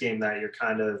pay-to-play scheme that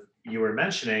you were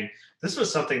mentioning, this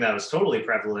was something that was totally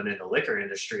prevalent in the liquor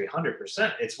industry,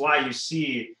 100%. It's why you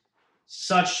see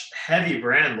such heavy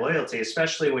brand loyalty,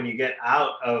 especially when you get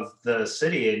out of the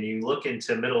city and you look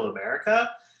into middle America.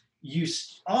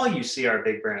 All you see are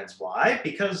big brands. Why?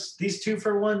 Because these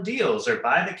 2-for-1 deals, or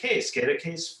buy the case, get a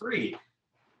case free.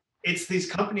 It's these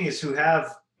companies who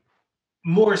have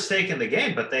more stake in the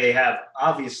game, but they have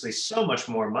obviously so much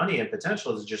more money and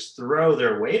potential to just throw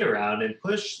their weight around and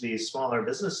push these smaller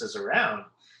businesses around.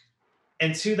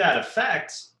 And to that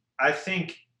effect, I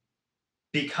think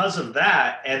because of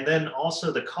that, and then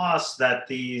also the costs that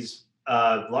these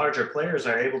larger players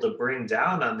are able to bring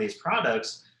down on these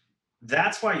products,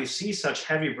 that's why you see such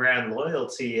heavy brand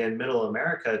loyalty in middle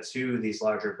America to these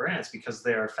larger brands, because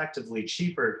they are effectively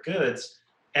cheaper goods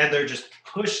and they're just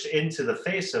pushed into the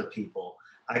face of people.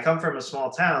 I come from a small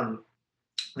town,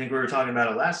 I think we were talking about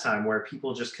it last time, where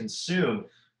people just consume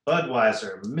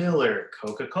Budweiser, Miller,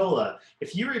 Coca-Cola.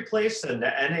 If you replace a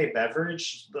NA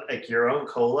beverage, like your own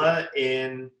cola,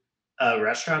 in a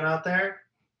restaurant out there,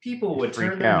 people would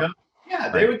turn their nose. Yeah,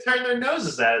 they would turn their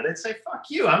noses at it. They'd say, fuck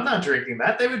you, I'm not drinking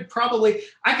that. They would probably,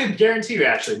 I could guarantee you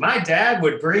actually, my dad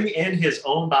would bring in his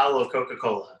own bottle of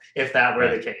Coca-Cola if that were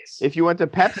the case. If you went to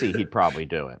Pepsi, he'd probably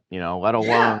do it, let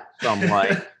alone some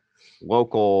like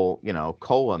local,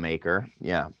 cola maker.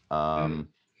 Yeah.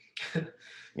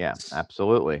 Yeah,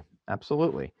 absolutely.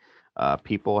 Absolutely.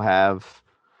 People have,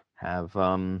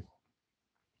 they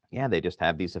just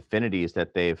have these affinities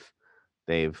that they've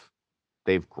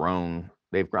grown.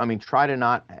 I mean, try to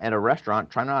not, at a restaurant,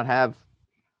 try not have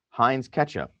Heinz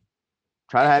ketchup.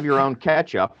 Try to have your own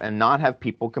ketchup and not have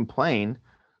people complain,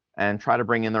 and try to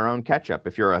bring in their own ketchup.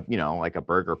 If you're like a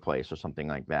burger place or something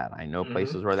like that. I know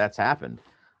places where that's happened.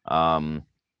 And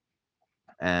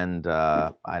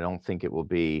I don't think it will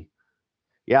be,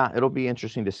 it'll be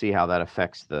interesting to see how that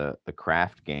affects the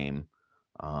craft game.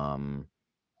 And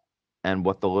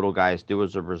what the little guys do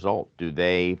as a result. Do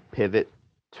they pivot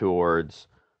towards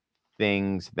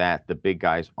things that the big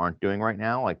guys aren't doing right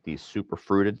now, like these super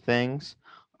fruited things,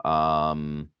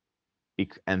 and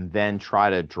then try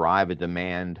to drive a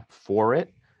demand for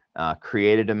it,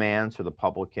 create a demand so the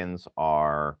publicans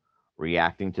are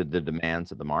reacting to the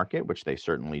demands of the market, which they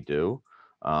certainly do.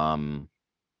 I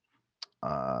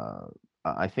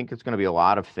think it's going to be a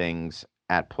lot of things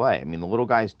at play. I mean, the little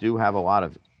guys do have a lot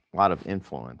of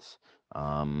influence.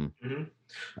 Well,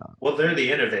 they're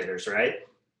the innovators, right?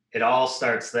 It all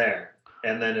starts there,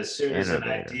 and then as soon as an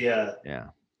idea,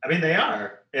 I mean, they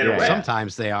are in a way.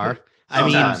 Sometimes they are.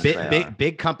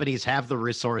 Big companies have the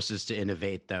resources to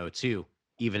innovate, though, too,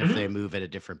 even if they move at a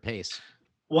different pace.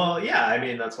 Well, yeah, I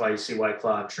mean, that's why you see White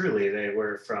Claw and Truly. They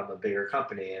were from a bigger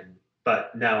company,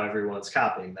 but now everyone's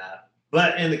copying that.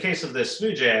 But in the case of this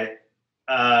Smoothie,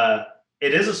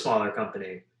 it is a smaller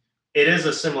company. It is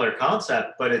a similar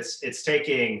concept, but it's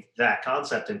taking that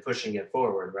concept and pushing it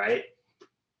forward, right?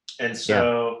 And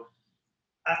so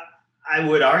I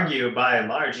would argue, by and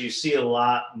large, you see a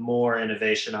lot more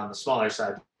innovation on the smaller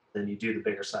side than you do the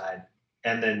bigger side.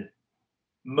 And then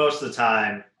most of the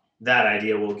time, that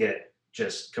idea will get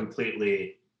just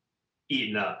completely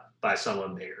eaten up by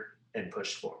someone bigger and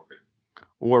pushed forward.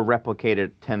 Or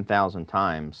replicated 10,000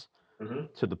 times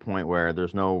to the point where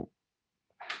there's no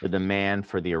the demand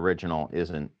for the original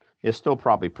is still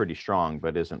probably pretty strong,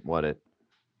 but isn't what it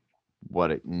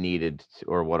needed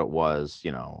or what it was,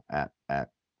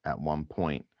 at one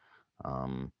point.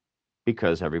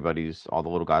 Because all the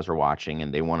little guys are watching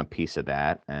and they want a piece of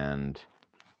that, and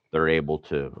they're able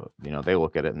to, they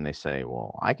look at it and they say,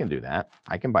 well, I can do that.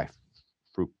 I can buy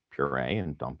fruit puree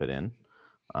and dump it in.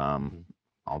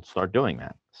 I'll start doing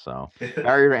that. So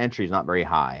barrier to entry is not very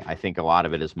high. I think a lot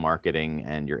of it is marketing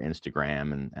and your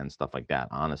Instagram and stuff like that.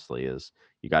 Honestly, is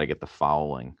you got to get the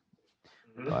following.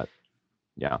 But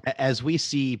yeah, as we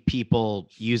see people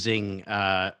using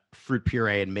fruit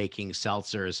puree and making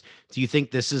seltzers, do you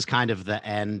think this is kind of the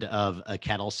end of a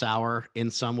kettle sour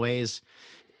in some ways?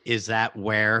 Is that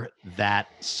where that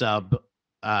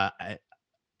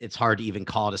it's hard to even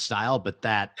call it a style, but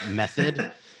that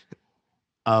method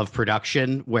of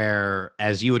production, where,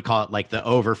 as you would call it, like the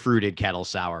over fruited kettle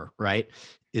sour, right?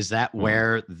 Is that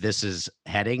where this is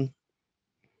heading?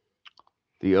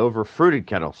 The over fruited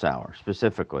kettle sour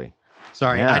specifically.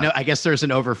 Sorry, yeah. I guess there's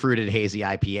an over fruited hazy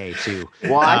IPA too.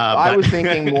 Well, I was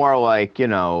thinking more like,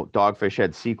 Dogfish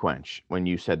Head Sea Quench when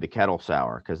you said the kettle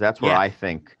sour, because that's where I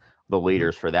think the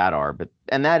leaders for that are.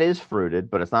 And that is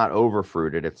fruited, but it's not over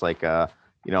fruited. It's like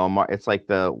it's like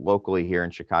the locally here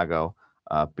in Chicago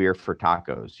beer for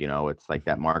tacos. It's like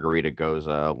that margarita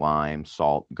goza, lime,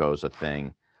 salt goza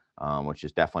thing, which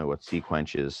is definitely what Sea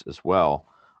Quench is as well.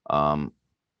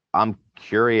 I'm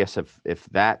curious if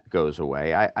that goes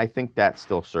away. I think that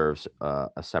still serves a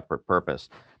separate purpose.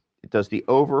 Does the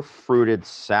over fruited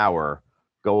sour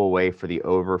go away for the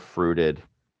over fruited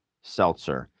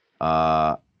seltzer?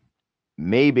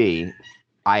 Maybe.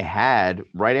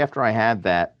 Right after I had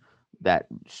that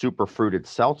super fruited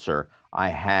seltzer, I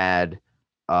had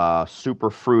super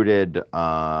fruited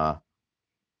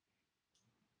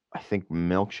I think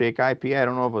milkshake IPA. I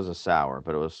don't know if it was a sour,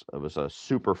 but it was a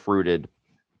super fruited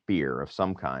beer of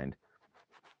some kind.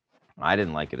 I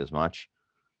didn't like it as much.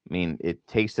 I mean, it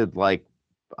tasted like,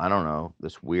 I don't know,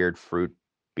 this weird fruit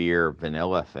beer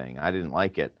vanilla thing. I didn't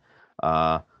like it.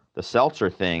 The seltzer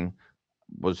thing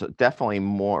was definitely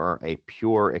more a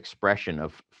pure expression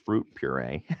of fruit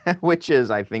puree, which is,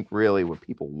 I think, really what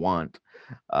people want.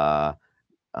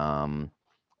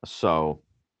 So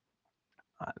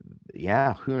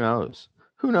yeah, who knows?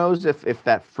 Who knows if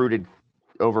that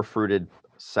over fruited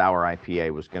sour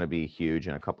IPA was going to be huge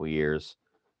in a couple of years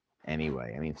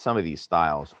anyway. I mean, some of these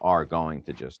styles are going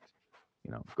to just,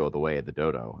 go the way of the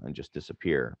dodo and just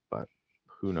disappear, but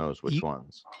who knows which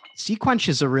ones. Sea Quench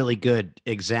is a really good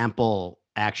example,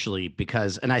 actually,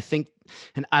 because, and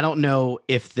I don't know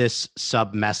if this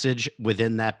sub message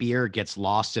within that beer gets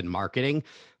lost in marketing,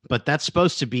 but that's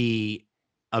supposed to be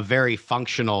a very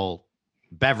functional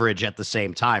beverage at the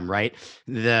same time, right?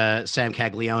 The Sam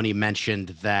Caglione mentioned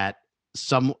that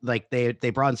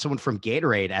they brought in someone from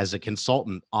Gatorade as a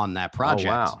consultant on that project.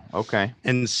 Oh, wow. Okay.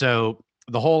 And so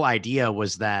the whole idea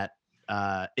was that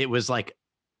it was like,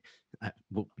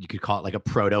 you could call it like a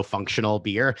proto-functional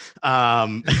beer.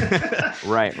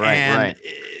 Right.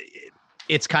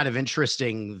 It's kind of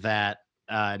interesting that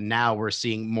now we're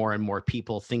seeing more and more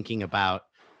people thinking about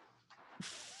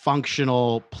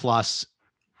functional plus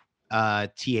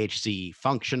THC,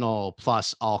 functional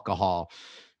plus alcohol.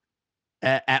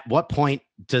 At what point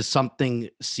does something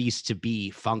cease to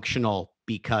be functional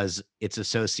because it's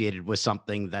associated with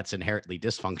something that's inherently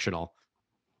dysfunctional?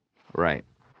 Right.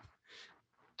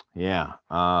 Yeah.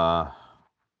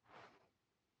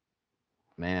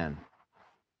 Man,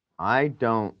 I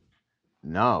don't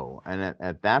know. And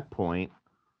at that point,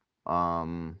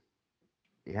 yeah,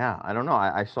 I don't know.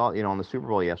 I saw, on the Super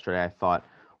Bowl yesterday, I thought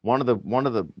one of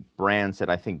the brands that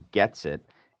I think gets it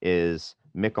is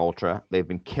Mick Ultra. They've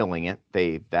been killing it.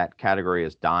 That category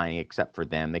is dying except for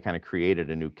them. They kind of created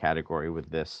a new category with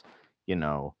this,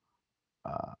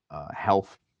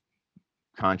 health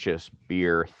conscious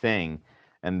beer thing,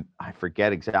 and I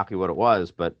forget exactly what it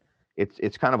was, but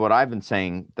it's kind of what I've been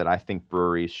saying that I think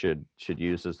breweries should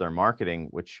use as their marketing,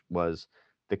 which was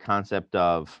the concept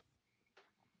of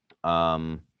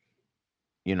I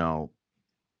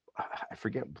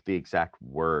forget the exact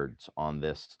words on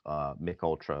this Mick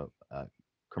Ultra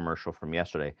commercial from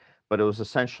yesterday, but it was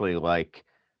essentially like,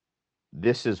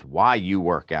 this is why you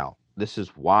work out. This is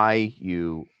why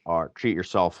you treat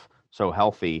yourself so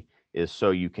healthy, is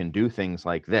so you can do things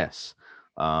like this,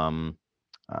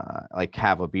 like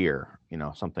have a beer,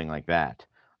 something like that,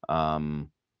 so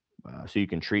you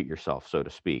can treat yourself, so to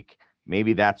speak.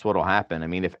 Maybe that's what'll happen. I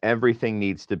mean, if everything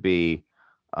needs to be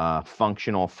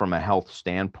functional from a health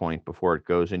standpoint before it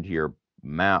goes into your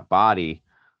body,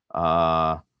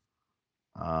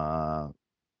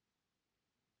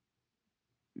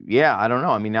 yeah, I don't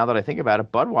know. I mean, now that I think about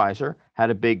it, Budweiser had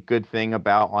a big good thing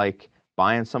about like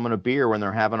buying someone a beer when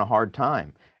they're having a hard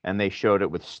time, and they showed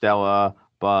it with Stella,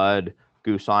 Bud,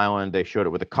 Goose Island. They showed it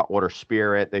with the Cutwater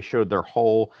Spirit. They showed their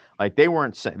whole like they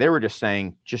weren't saying they were just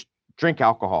saying just drink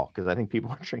alcohol because I think people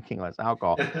are drinking less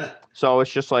alcohol. So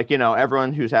it's just like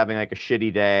everyone who's having like a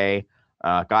shitty day.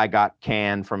 Guy got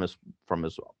canned from his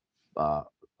uh,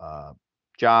 uh,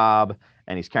 job,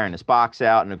 and he's carrying his box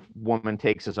out, and a woman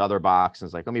takes his other box and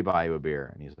is like, "Let me buy you a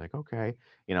beer," and he's like, "Okay."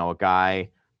 A guy,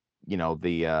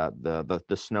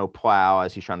 the snow plow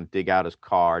as he's trying to dig out his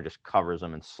car just covers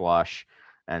him in slush,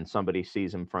 and somebody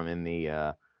sees him from in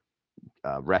the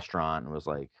restaurant and was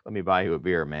like, "Let me buy you a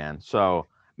beer, man." So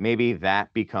maybe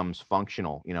that becomes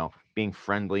functional. Being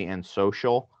friendly and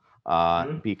social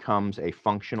becomes a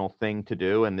functional thing to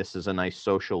do, and this is a nice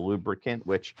social lubricant,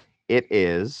 which it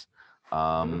is.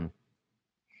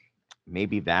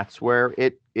 Maybe that's where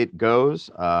it goes.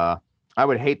 I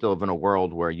would hate to live in a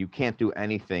world where you can't do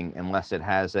anything unless it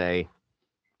has a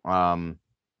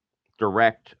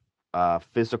direct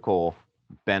physical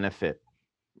benefit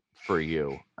for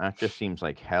you. That just seems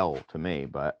like hell to me.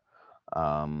 But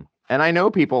and I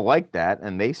know people like that,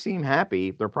 and they seem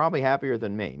happy. They're probably happier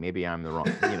than me. Maybe I'm the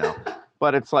wrong.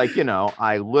 But it's like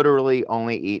I literally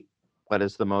only eat what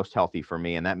is the most healthy for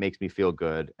me, and that makes me feel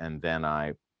good. And then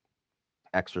I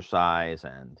exercise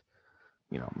and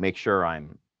make sure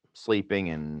I'm sleeping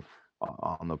and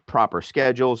on the proper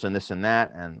schedules and this and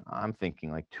that. And I'm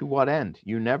thinking, like, to what end?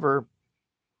 You never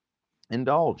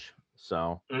indulge.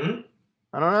 So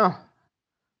I don't know.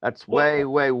 That's way,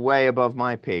 way, way above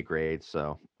my pay grade.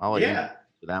 So I'll let you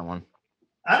do that one.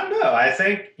 I don't know. I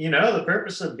think, the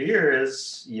purpose of beer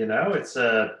is, it's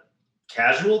a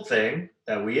casual thing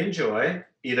that we enjoy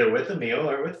either with a meal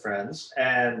or with friends.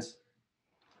 And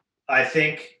I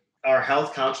think our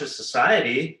health conscious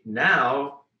society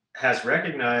now has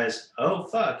recognized, oh,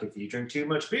 fuck, if you drink too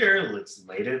much beer, it's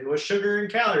laden with sugar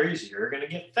and calories, you're going to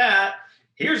get fat.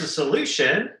 Here's a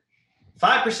solution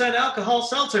 5% alcohol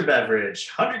seltzer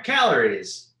beverage, 100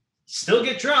 calories. Still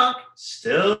get drunk,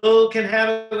 still can have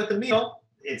it with the meal.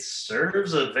 It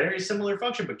serves a very similar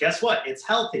function, but guess what? It's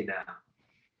healthy now.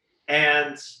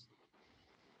 And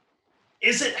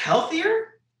is it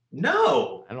healthier?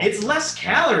 No, it's less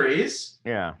calories.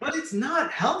 Yeah. But it's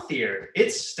not healthier.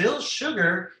 It's still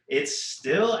sugar. It's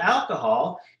still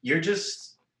alcohol. You're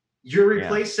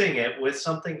replacing it with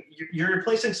something. You're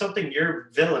replacing something you're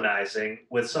villainizing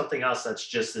with something else that's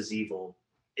just as evil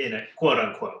in it, quote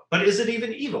unquote. But is it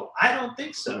even evil? I don't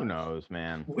think so. Who knows,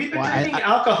 man? We've been drinking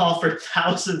alcohol for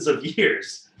thousands of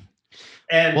years.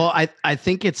 And I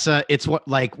think it's what,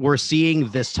 like, we're seeing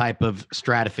this type of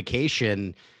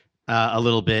stratification a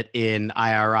little bit in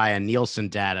IRI and Nielsen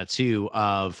data too,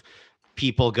 of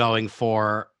people going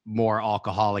for more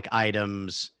alcoholic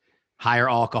items. Higher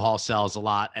alcohol sells a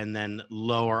lot, and then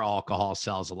lower alcohol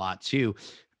sells a lot too.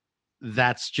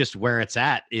 That's just where it's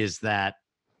at, is that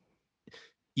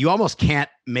you almost can't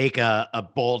make a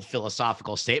bold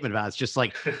philosophical statement about it. It's just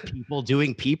like people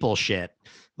doing people shit.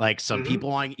 Like some people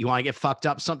want to get fucked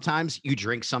up sometimes, you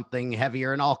drink something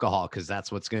heavier in alcohol because that's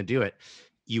what's going to do it.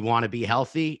 You want to be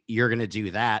healthy, you're going to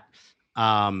do that.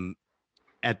 I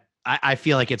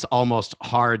feel like it's almost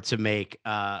hard to make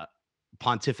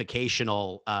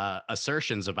pontificational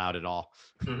assertions about it all.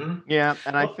 Yeah,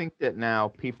 and I think that now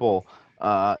people,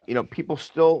 people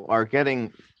still are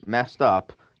getting messed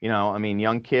up. I mean,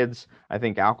 young kids, I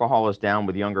think alcohol is down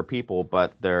with younger people,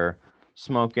 but they're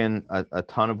smoking a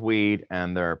ton of weed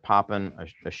and they're popping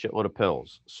a shitload of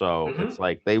pills. So it's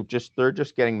like they're just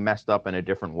getting messed up in a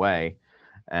different way.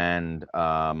 And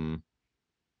I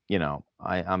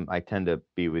tend to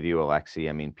be with you, Alexi.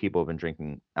 I mean, people have been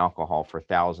drinking alcohol for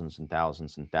thousands and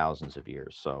thousands and thousands of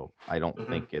years. So I don't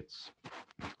think it's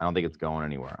going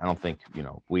anywhere. I don't think,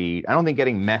 weed, I don't think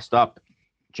getting messed up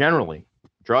generally,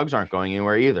 drugs aren't going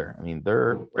anywhere either. I mean,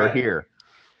 they're here.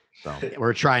 So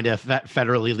we're trying to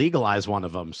federally legalize one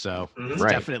of them. So it's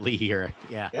definitely here.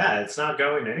 Yeah. Yeah, it's not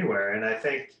going anywhere. And I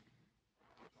think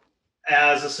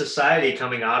as a society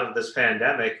coming out of this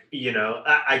pandemic,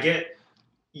 I get,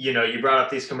 you brought up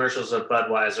these commercials of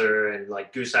Budweiser and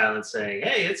like Goose Island saying,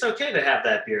 hey, it's okay to have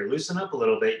that beer, loosen up a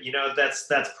little bit.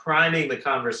 That's priming the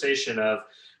conversation of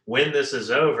when this is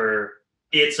over,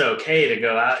 it's okay to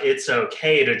go out. It's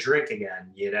okay to drink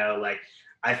again. Like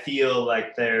I feel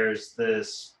like there's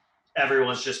this,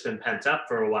 everyone's just been pent up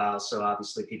for a while. So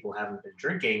obviously people haven't been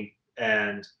drinking,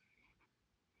 and,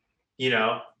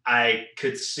 I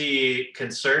could see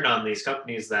concern on these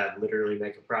companies that literally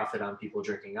make a profit on people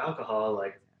drinking alcohol.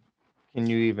 Like, can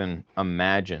you even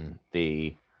imagine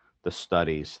the the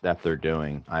studies that they're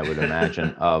doing, I would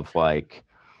imagine, of like,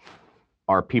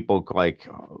 are people like,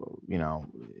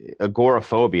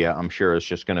 agoraphobia, I'm sure, is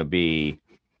just going to be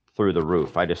through the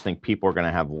roof. I just think people are going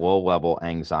to have low level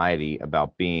anxiety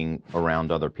about being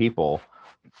around other people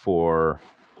for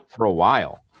a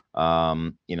while.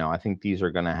 I think these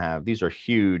are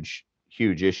huge,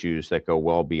 huge issues that go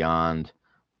well beyond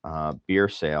beer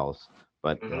sales.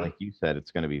 But like you said,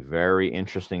 it's going to be very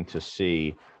interesting to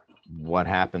see what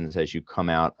happens as you come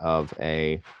out of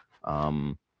a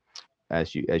come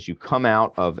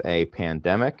out of a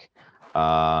pandemic.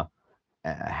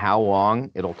 How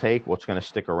long it'll take, what's going to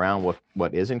stick around,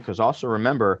 what isn't. Because also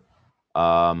remember,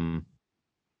 there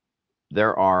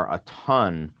are a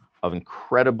ton of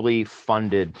incredibly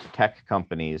funded tech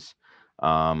companies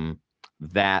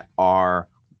that are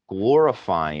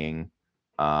glorifying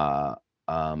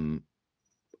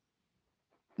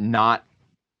not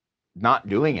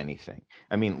doing anything.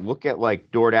 I mean, look at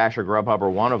like DoorDash or Grubhub or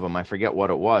one of them. I forget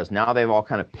what it was. Now they've all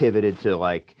kind of pivoted to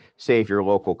like save your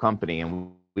local company,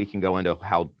 and we can go into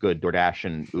how good DoorDash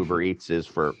and Uber Eats is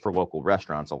for local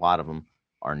restaurants. A lot of them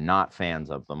are not fans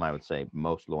of them. I would say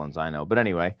most of the ones I know. But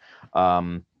anyway,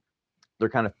 they're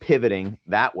kind of pivoting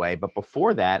that way. But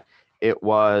before that, it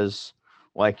was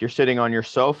like you're sitting on your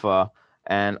sofa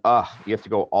and you have to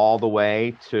go all the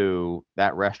way to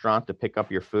that restaurant to pick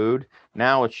up your food.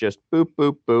 Now it's just boop,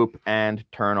 boop, boop, and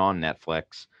turn on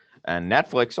Netflix. And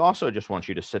Netflix also just wants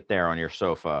you to sit there on your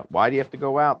sofa. Why do you have to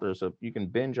go out? You can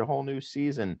binge a whole new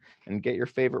season and get your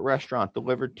favorite restaurant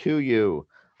delivered to you.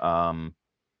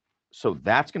 So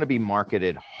that's going to be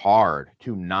marketed hard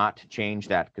to not change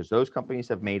that, because those companies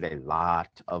have made a lot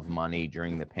of money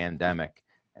during the pandemic,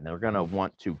 and they're going to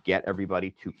want to get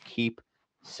everybody to keep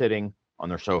sitting on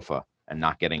their sofa and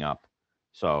not getting up.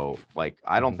 So like,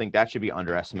 I don't think that should be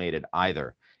underestimated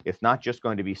either. It's not just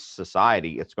going to be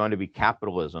society, it's going to be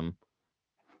capitalism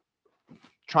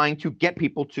trying to get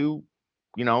people to,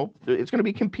 it's going to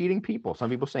be competing people. Some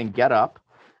people saying get up,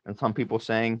 and some people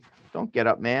saying don't get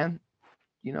up, man.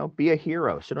 Be a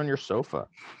hero. Sit on your sofa.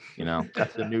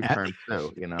 That's a new term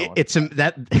too. It's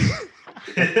that.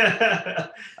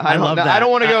 I love that. I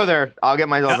don't want to go there. I'll get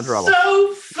myself in trouble.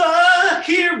 Sofa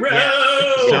hero.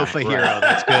 Yeah. Sofa hero.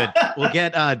 That's good. We'll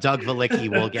get Doug Valicki.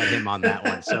 We'll get him on that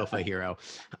one. Sofa hero.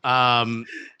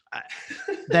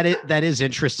 That is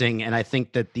interesting, and I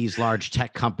think that these large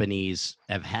tech companies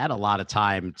have had a lot of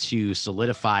time to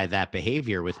solidify that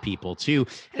behavior with people too.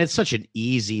 And it's such an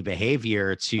easy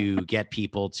behavior to get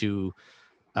people to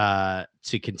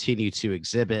continue to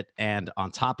exhibit. And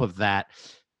on top of that,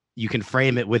 you can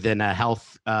frame it within a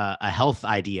health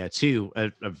idea too,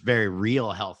 a very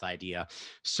real health idea.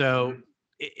 So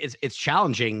it's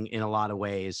challenging in a lot of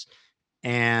ways,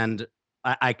 and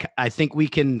I think we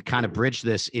can kind of bridge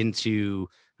this into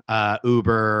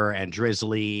Uber and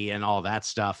Drizzly and all that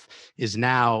stuff. Is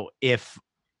now, if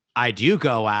I do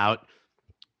go out,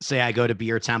 say I go to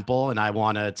Beer Temple and I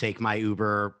want to take my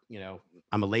Uber,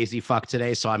 I'm a lazy fuck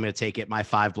today, so I'm going to take it my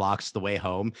 5 blocks the way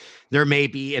home. There may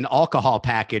be an alcohol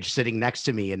package sitting next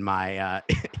to me in my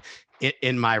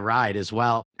in my ride as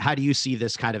well. How do you see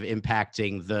this kind of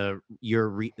impacting the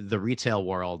retail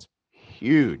world?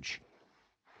 Huge.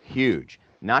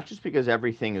 Not just because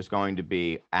everything is going to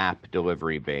be app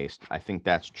delivery based. I think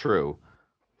that's true.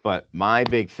 But my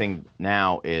big thing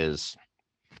now is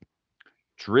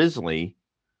Drizzly,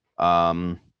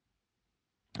 and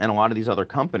a lot of these other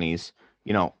companies,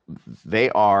 they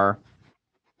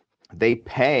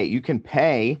pay, you can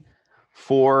pay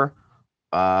for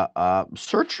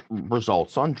search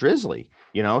results on Drizzly,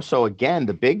 so again,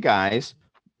 the big guys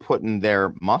putting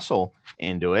their muscle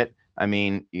into it. I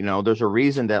mean, there's a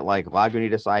reason that like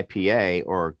Lagunitas IPA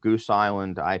or Goose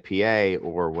Island IPA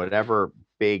or whatever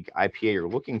big IPA you're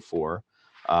looking for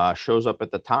shows up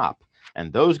at the top.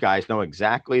 And those guys know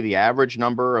exactly the average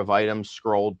number of items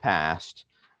scrolled past,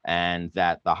 and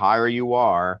that the higher you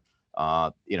are,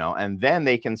 and then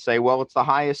they can say, well, it's the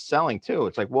highest selling too.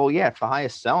 It's like, well, yeah, it's the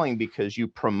highest selling because you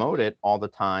promote it all the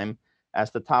time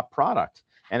as the top product.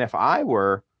 And if I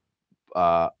were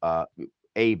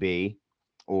AB,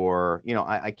 or,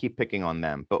 I keep picking on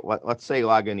them, but let's say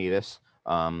Lagunitas,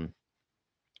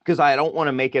 because I don't want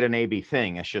to make it an AB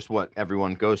thing. It's just what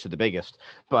everyone goes to the biggest.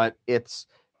 But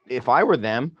if I were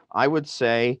them, I would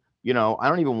say, I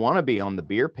don't even want to be on the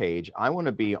beer page. I want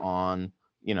to be on,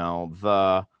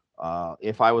 the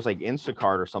if I was like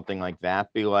Instacart or something like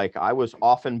that, be like, I was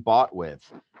often bought with.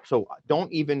 So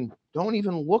don't even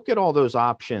look at all those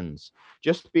options.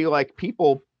 Just be like,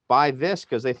 people buy this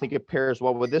because they think it pairs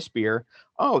well with this beer.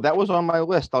 Oh, that was on my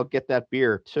list. I'll get that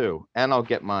beer too. And I'll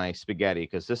get my spaghetti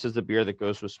because this is the beer that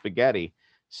goes with spaghetti.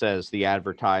 says the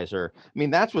advertiser. I mean,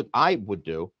 that's what I would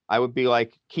do. I would be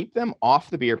like, keep them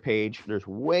off the beer page. There's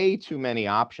way too many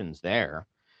options there.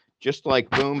 Just like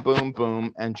boom, boom,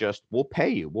 boom, and just we'll pay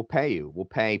you, we'll pay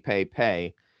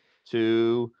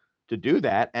to do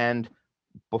that. And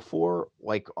before,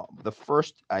 like the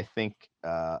first, I think,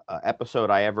 episode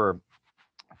I ever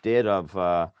did of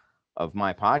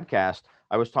my podcast,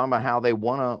 I was talking about how they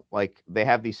want to, like, they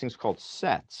have these things called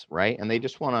sets, right? And they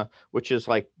just want to, which is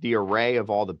like the array of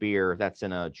all the beer that's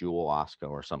in a Jewel Osco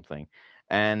or something.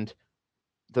 And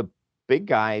the big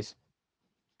guys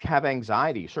have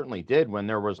anxiety, certainly did, when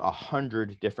there was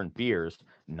 100 different beers,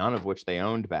 none of which they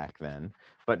owned back then.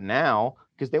 But now,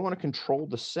 because they want to control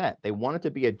the set, they want it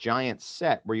to be a giant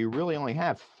set where you really only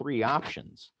have 3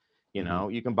 options. You know,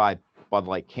 you can buy Bud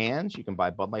Light cans, you can buy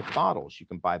Bud Light bottles, you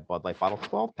can buy Bud Light bottle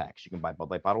 12 packs, you can buy Bud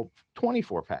Light bottle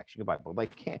 24 packs, you can buy Bud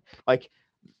Light can. Like,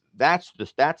 that's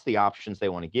the options they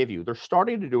want to give you. They're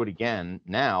starting to do it again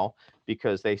now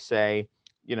because they say,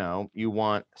 you know, you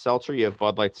want seltzer, you have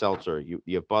Bud Light seltzer, you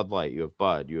have Bud Light, you have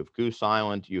Bud, you have Goose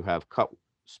Island, you have Cut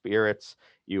Spirits,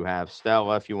 you have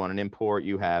Stella. If you want an import,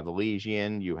 you have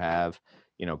Elysian, you have,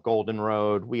 you know, Golden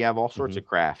Road. We have all sorts of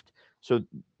craft. So,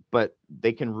 but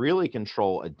they can really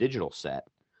control a digital set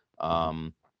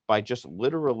by just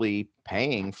literally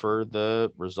paying for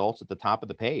the results at the top of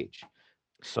the page.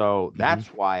 So that's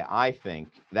why I think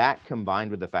that,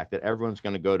 combined with the fact that everyone's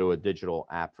going to go to a digital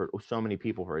app for so many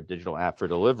people for a digital app for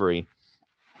delivery,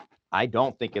 I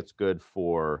don't think it's good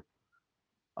for.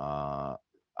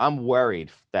 I'm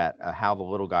worried that how the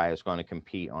little guy is going to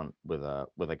compete with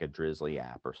like a Drizzly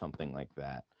app or something like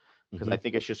that, because I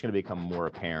think it's just going to become more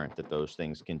apparent that those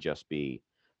things can just be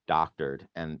doctored,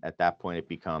 and at that point it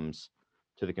becomes,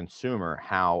 to the consumer,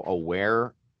 how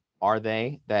aware are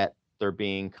they that they're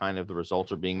being the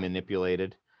results are being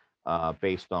manipulated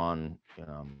based on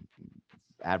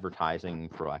advertising,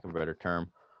 for lack of a better term,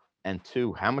 and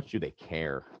two, how much do they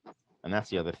care? And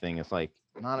that's the other thing. It's like,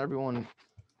 not everyone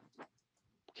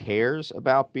cares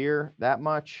about beer that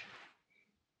much,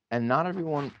 and not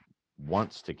everyone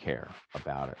wants to care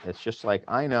about it. It's just like,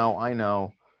 I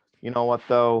know. You know what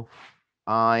though?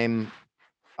 I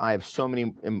have so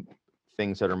many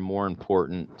things that are more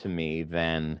important to me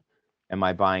than, am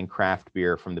I buying craft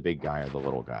beer from the big guy or the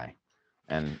little guy?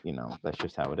 And you know, that's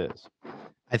just how it is.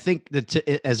 I think that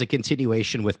as a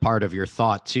continuation with part of your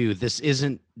thought too, this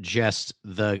isn't just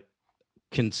the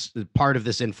part of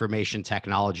this information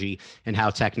technology and how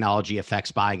technology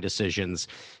affects buying decisions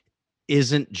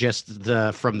isn't just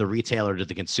from the retailer to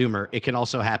the consumer. It can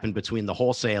also happen between the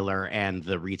wholesaler and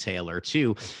the retailer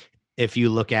too. If you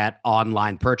look at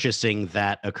online purchasing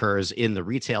that occurs in the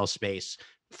retail space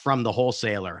from the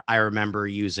wholesaler, I remember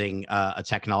using a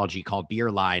technology called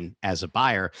Beerline as a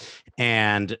buyer,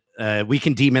 and we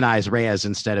can demonize Reyes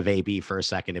instead of AB for a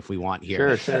second if we want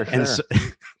here. Sure. And so,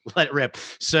 let it rip.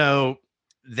 So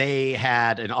they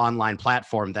had an online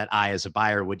platform that I, as a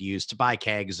buyer, would use to buy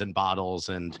kegs and bottles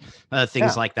and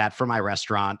things like that for my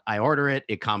restaurant. I order it.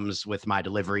 It comes with my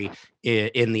delivery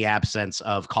in the absence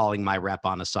of calling my rep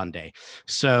on a Sunday.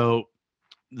 So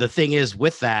the thing is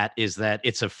with that is that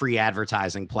it's a free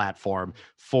advertising platform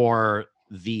for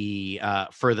the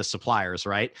suppliers,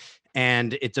 right?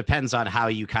 And it depends on how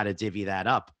you kind of divvy that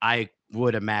up. I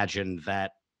would imagine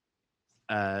that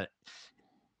an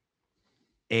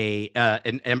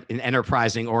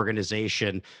enterprising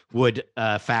organization would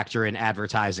factor in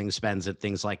advertising spends and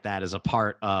things like that as a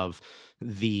part of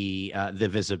the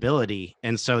visibility.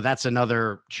 And so that's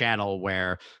another channel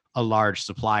where a large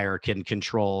supplier can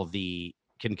control the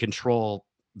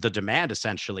demand,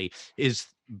 essentially, is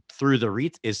through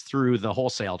the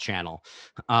wholesale channel.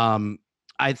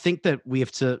 I think that we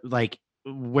have to, like,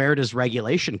 where does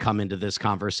regulation come into this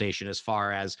conversation as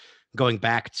far as going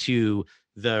back to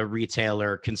the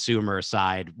retailer consumer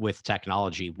side with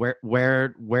technology?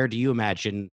 Where do you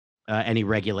imagine any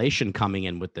regulation coming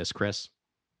in with this, Chris?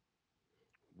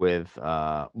 With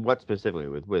what specifically?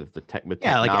 With the technology?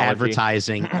 Like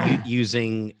advertising,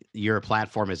 using your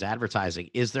platform as advertising.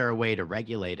 Is there a way to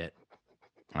regulate it?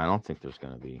 I don't think there's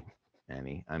going to be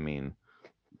any. I mean,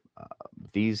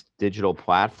 these digital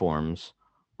platforms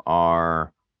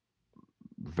are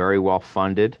very well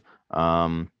funded.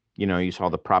 You know, you saw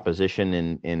the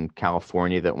proposition in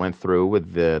California that went through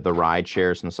with the ride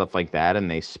shares and stuff like that,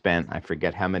 and they spent, I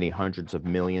forget how many hundreds of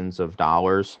millions of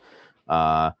dollars,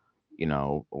 you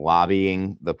know,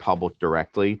 lobbying the public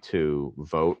directly to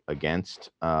vote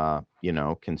against, you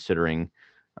know, considering,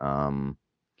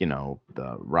 you know,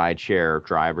 the rideshare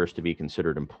drivers to be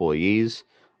considered employees.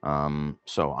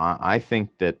 So I think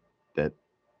that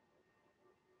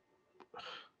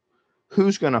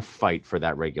who's going to fight for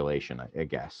that regulation? I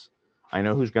guess I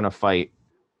know who's going to fight,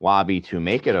 lobby to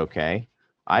make it okay.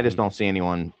 I just don't see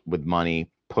anyone with money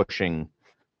pushing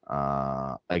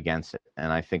against it.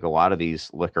 And I think a lot of these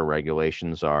liquor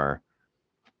regulations are,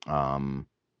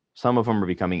 some of them are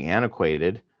becoming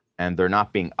antiquated, and they're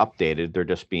not being updated. They're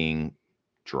just being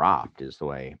dropped, is the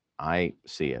way I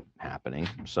see it happening.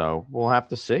 So we'll have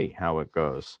to see how it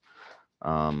goes.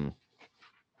 So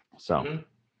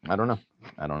I don't know.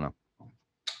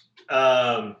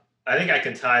 I think I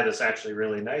can tie this actually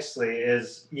really nicely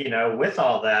is, with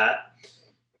all that,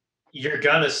 you're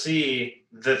going to see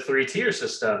the 3-tier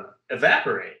system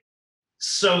evaporate.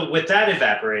 So with that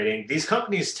evaporating, these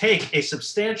companies take a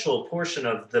substantial portion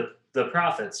of the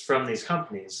profits from these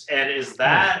companies. And is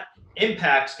that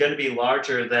impact going to be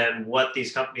larger than what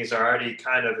these companies are already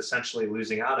kind of essentially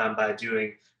losing out on by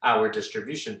doing our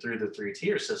distribution through the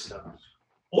 3-tier system?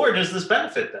 Or does this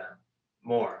benefit them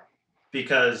more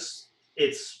because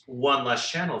it's one less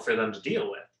channel for them to deal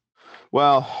with?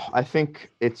 Well, I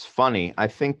think it's funny. I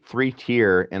think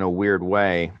 3-tier in a weird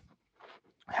way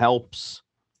helps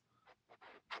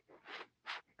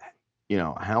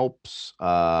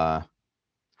the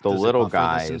little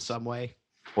guys in some way.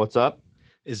 What's up?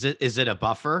 Is it a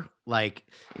buffer like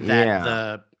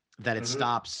that? That it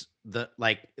stops the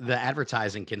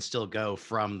advertising can still go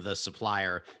from the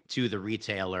supplier to the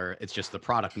retailer. It's just the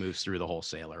product moves through the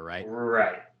wholesaler, right?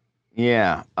 Right.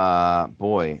 Yeah.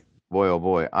 Boy, oh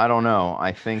boy. I don't know.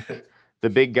 I think the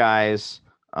big guys,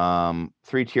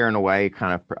 3-tier in a way,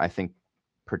 kind of, I think,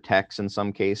 protects in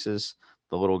some cases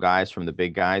the little guys from the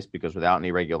big guys, because without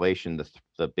any regulation,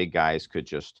 the big guys could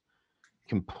just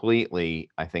completely,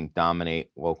 I think, dominate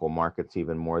local markets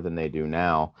even more than they do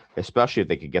now, especially if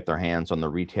they could get their hands on the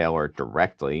retailer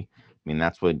directly. I mean,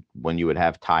 that's when you would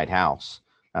have tied house.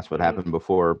 That's what happened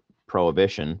before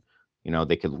Prohibition.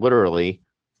 They could literally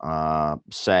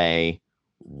say,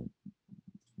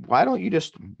 why don't you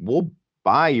we'll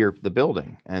buy the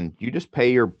building and you just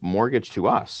pay your mortgage to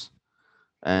us.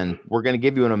 And we're going to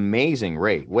give you an amazing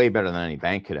rate, way better than any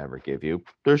bank could ever give you.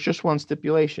 There's just one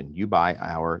stipulation: you buy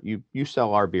you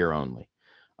sell our beer only.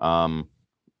 And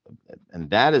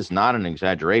that is not an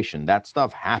exaggeration. That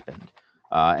stuff happened,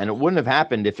 and it wouldn't have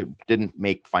happened if it didn't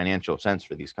make financial sense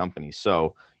for these companies.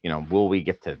 So, will we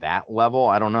get to that level?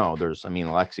 I don't know.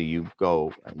 Alexi,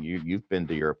 you've been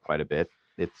to Europe quite a bit.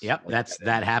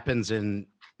 That happens in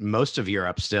most of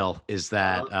Europe. Still, is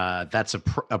that that's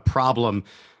a problem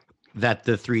that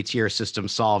the 3-tier system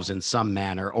solves in some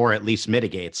manner, or at least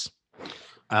mitigates.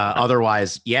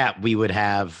 Otherwise, we would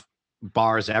have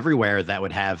bars everywhere that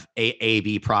would have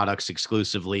AB products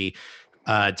exclusively,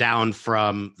 down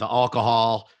from the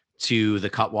alcohol to the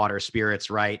Cutwater spirits,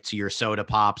 right, to your soda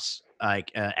pops,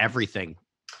 everything.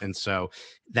 And so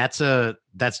that's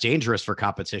dangerous for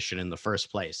competition in the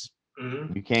first place.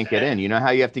 You can't get in. You know how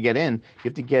you have to get in? You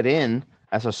have to get in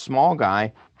as a small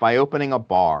guy by opening a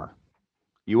bar.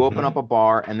 You open up a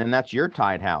bar, and then that's your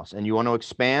tied house. And you want to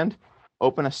expand,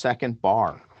 open a second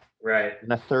bar. Right.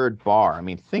 And a third bar. I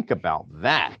mean, think about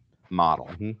that model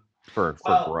for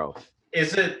growth.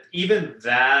 Is it even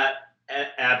that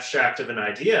abstract of an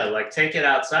idea? Like, take it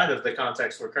outside of the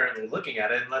context we're currently looking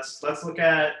at it, and let's look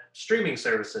at streaming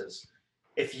services.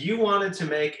 If you wanted to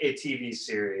make a TV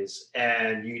series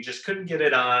and you just couldn't get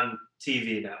it on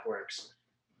TV networks,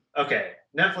 okay,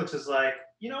 Netflix is like,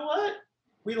 you know what?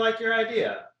 We like your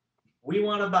idea. We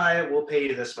want to buy it. We'll pay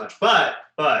you this much. But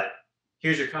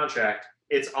here's your contract.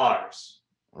 It's ours.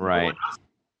 Right.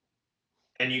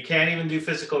 And you can't even do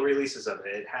physical releases of it.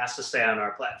 It has to stay on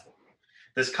our platform.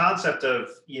 This concept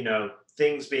of,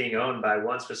 things being owned by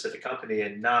one specific company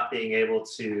and not being able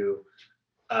to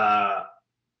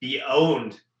be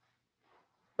owned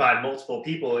by multiple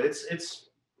people, it's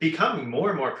becoming more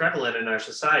and more prevalent in our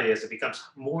society as it becomes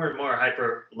more and more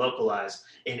hyper localized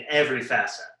in every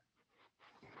facet.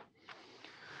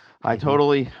 I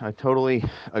totally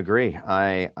agree.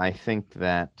 I think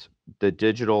that the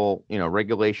digital,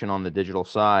 regulation on the digital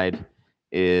side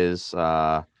is,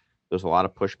 there's a lot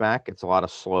of pushback. It's a lot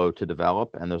of slow to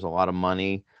develop, and there's a lot of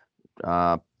money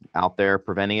out there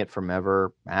preventing it from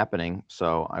ever happening.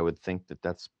 So I would think that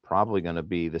that's probably going to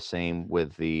be the same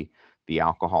with the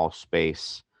alcohol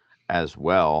space as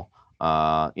well.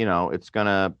 It's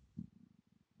gonna,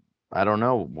 I don't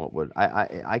know what would,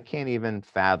 I can't even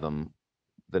fathom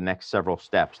the next several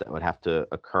steps that would have to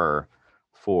occur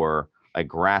for a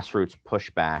grassroots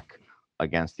pushback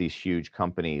against these huge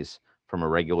companies from a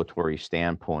regulatory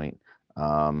standpoint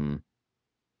to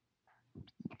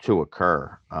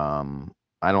occur.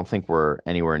 I don't think we're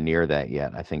anywhere near that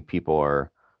yet. I think people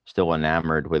are still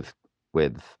enamored with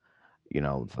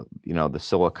the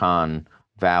Silicon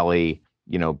Valley,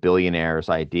 billionaires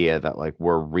idea that like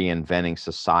we're reinventing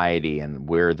society and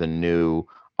we're the new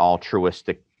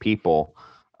altruistic people,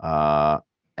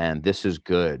 and this is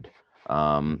good.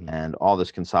 And all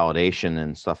this consolidation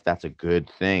and stuff, that's a good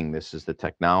thing. This is the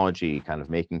technology kind of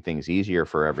making things easier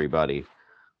for everybody.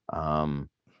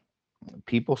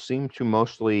 People seem to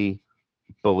mostly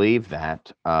believe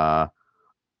that.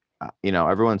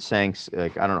 Everyone's saying,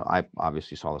 like, I don't know. I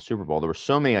obviously saw the Super Bowl. There were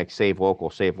so many like save local,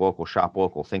 shop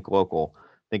local, think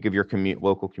of your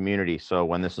local community. So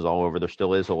when this is all over, there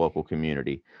still is a local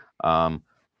community.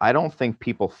 I don't think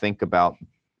people think about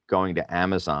going to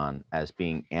Amazon as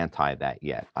being anti that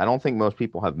yet. I don't think most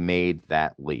people have made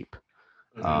that leap.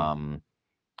 And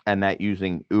that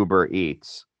using Uber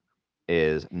Eats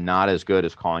is not as good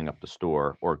as calling up the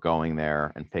store or going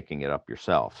there and picking it up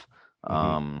yourself.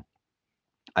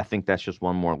 I think that's just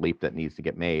one more leap that needs to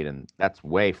get made, and that's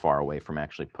way far away from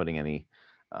actually putting any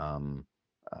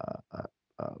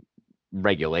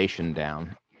regulation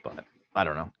down. But I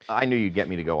don't know. I knew you'd get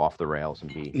me to go off the rails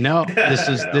and be. No,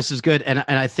 this is good, and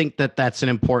I think that's an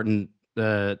important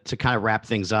to kind of wrap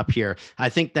things up here. I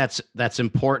think that's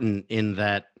important in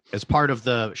that as part of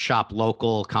the shop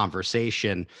local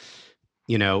conversation.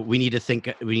 We need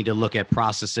to look at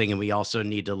processing, and we also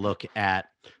need to look at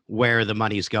where the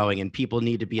money's going, and people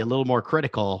need to be a little more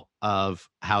critical of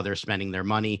how they're spending their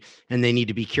money, and they need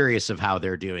to be curious of how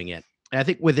they're doing it. And I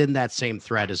think within that same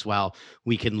thread as well,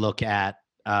 we can look at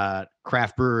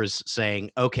craft brewers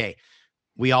saying, okay,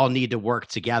 we all need to work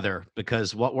together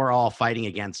because what we're all fighting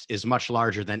against is much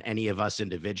larger than any of us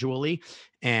individually.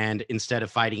 And instead of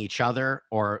fighting each other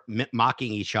or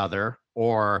mocking each other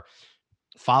or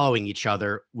following each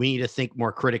other, we need to think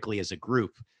more critically as a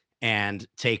group and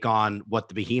take on what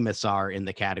the behemoths are in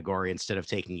the category instead of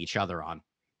taking each other on.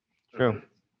 True.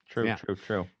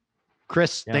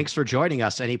 Chris, thanks for joining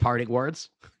us. Any parting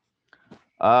words?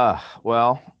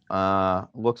 Well,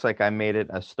 looks like I made it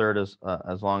as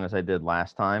long as I did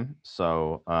last time.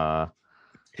 So,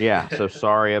 so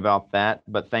sorry about that,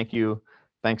 but thank you.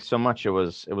 Thanks so much. It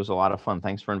was a lot of fun.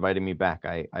 Thanks for inviting me back.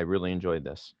 I really enjoyed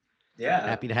this. Yeah.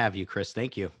 Happy to have you, Chris.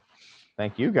 Thank you.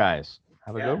 Thank you guys.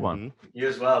 Have a good one. You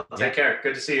as well. Take care.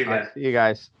 Good to see you again. See you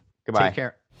guys. Goodbye. Take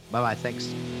care. Bye-bye.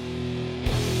 Thanks.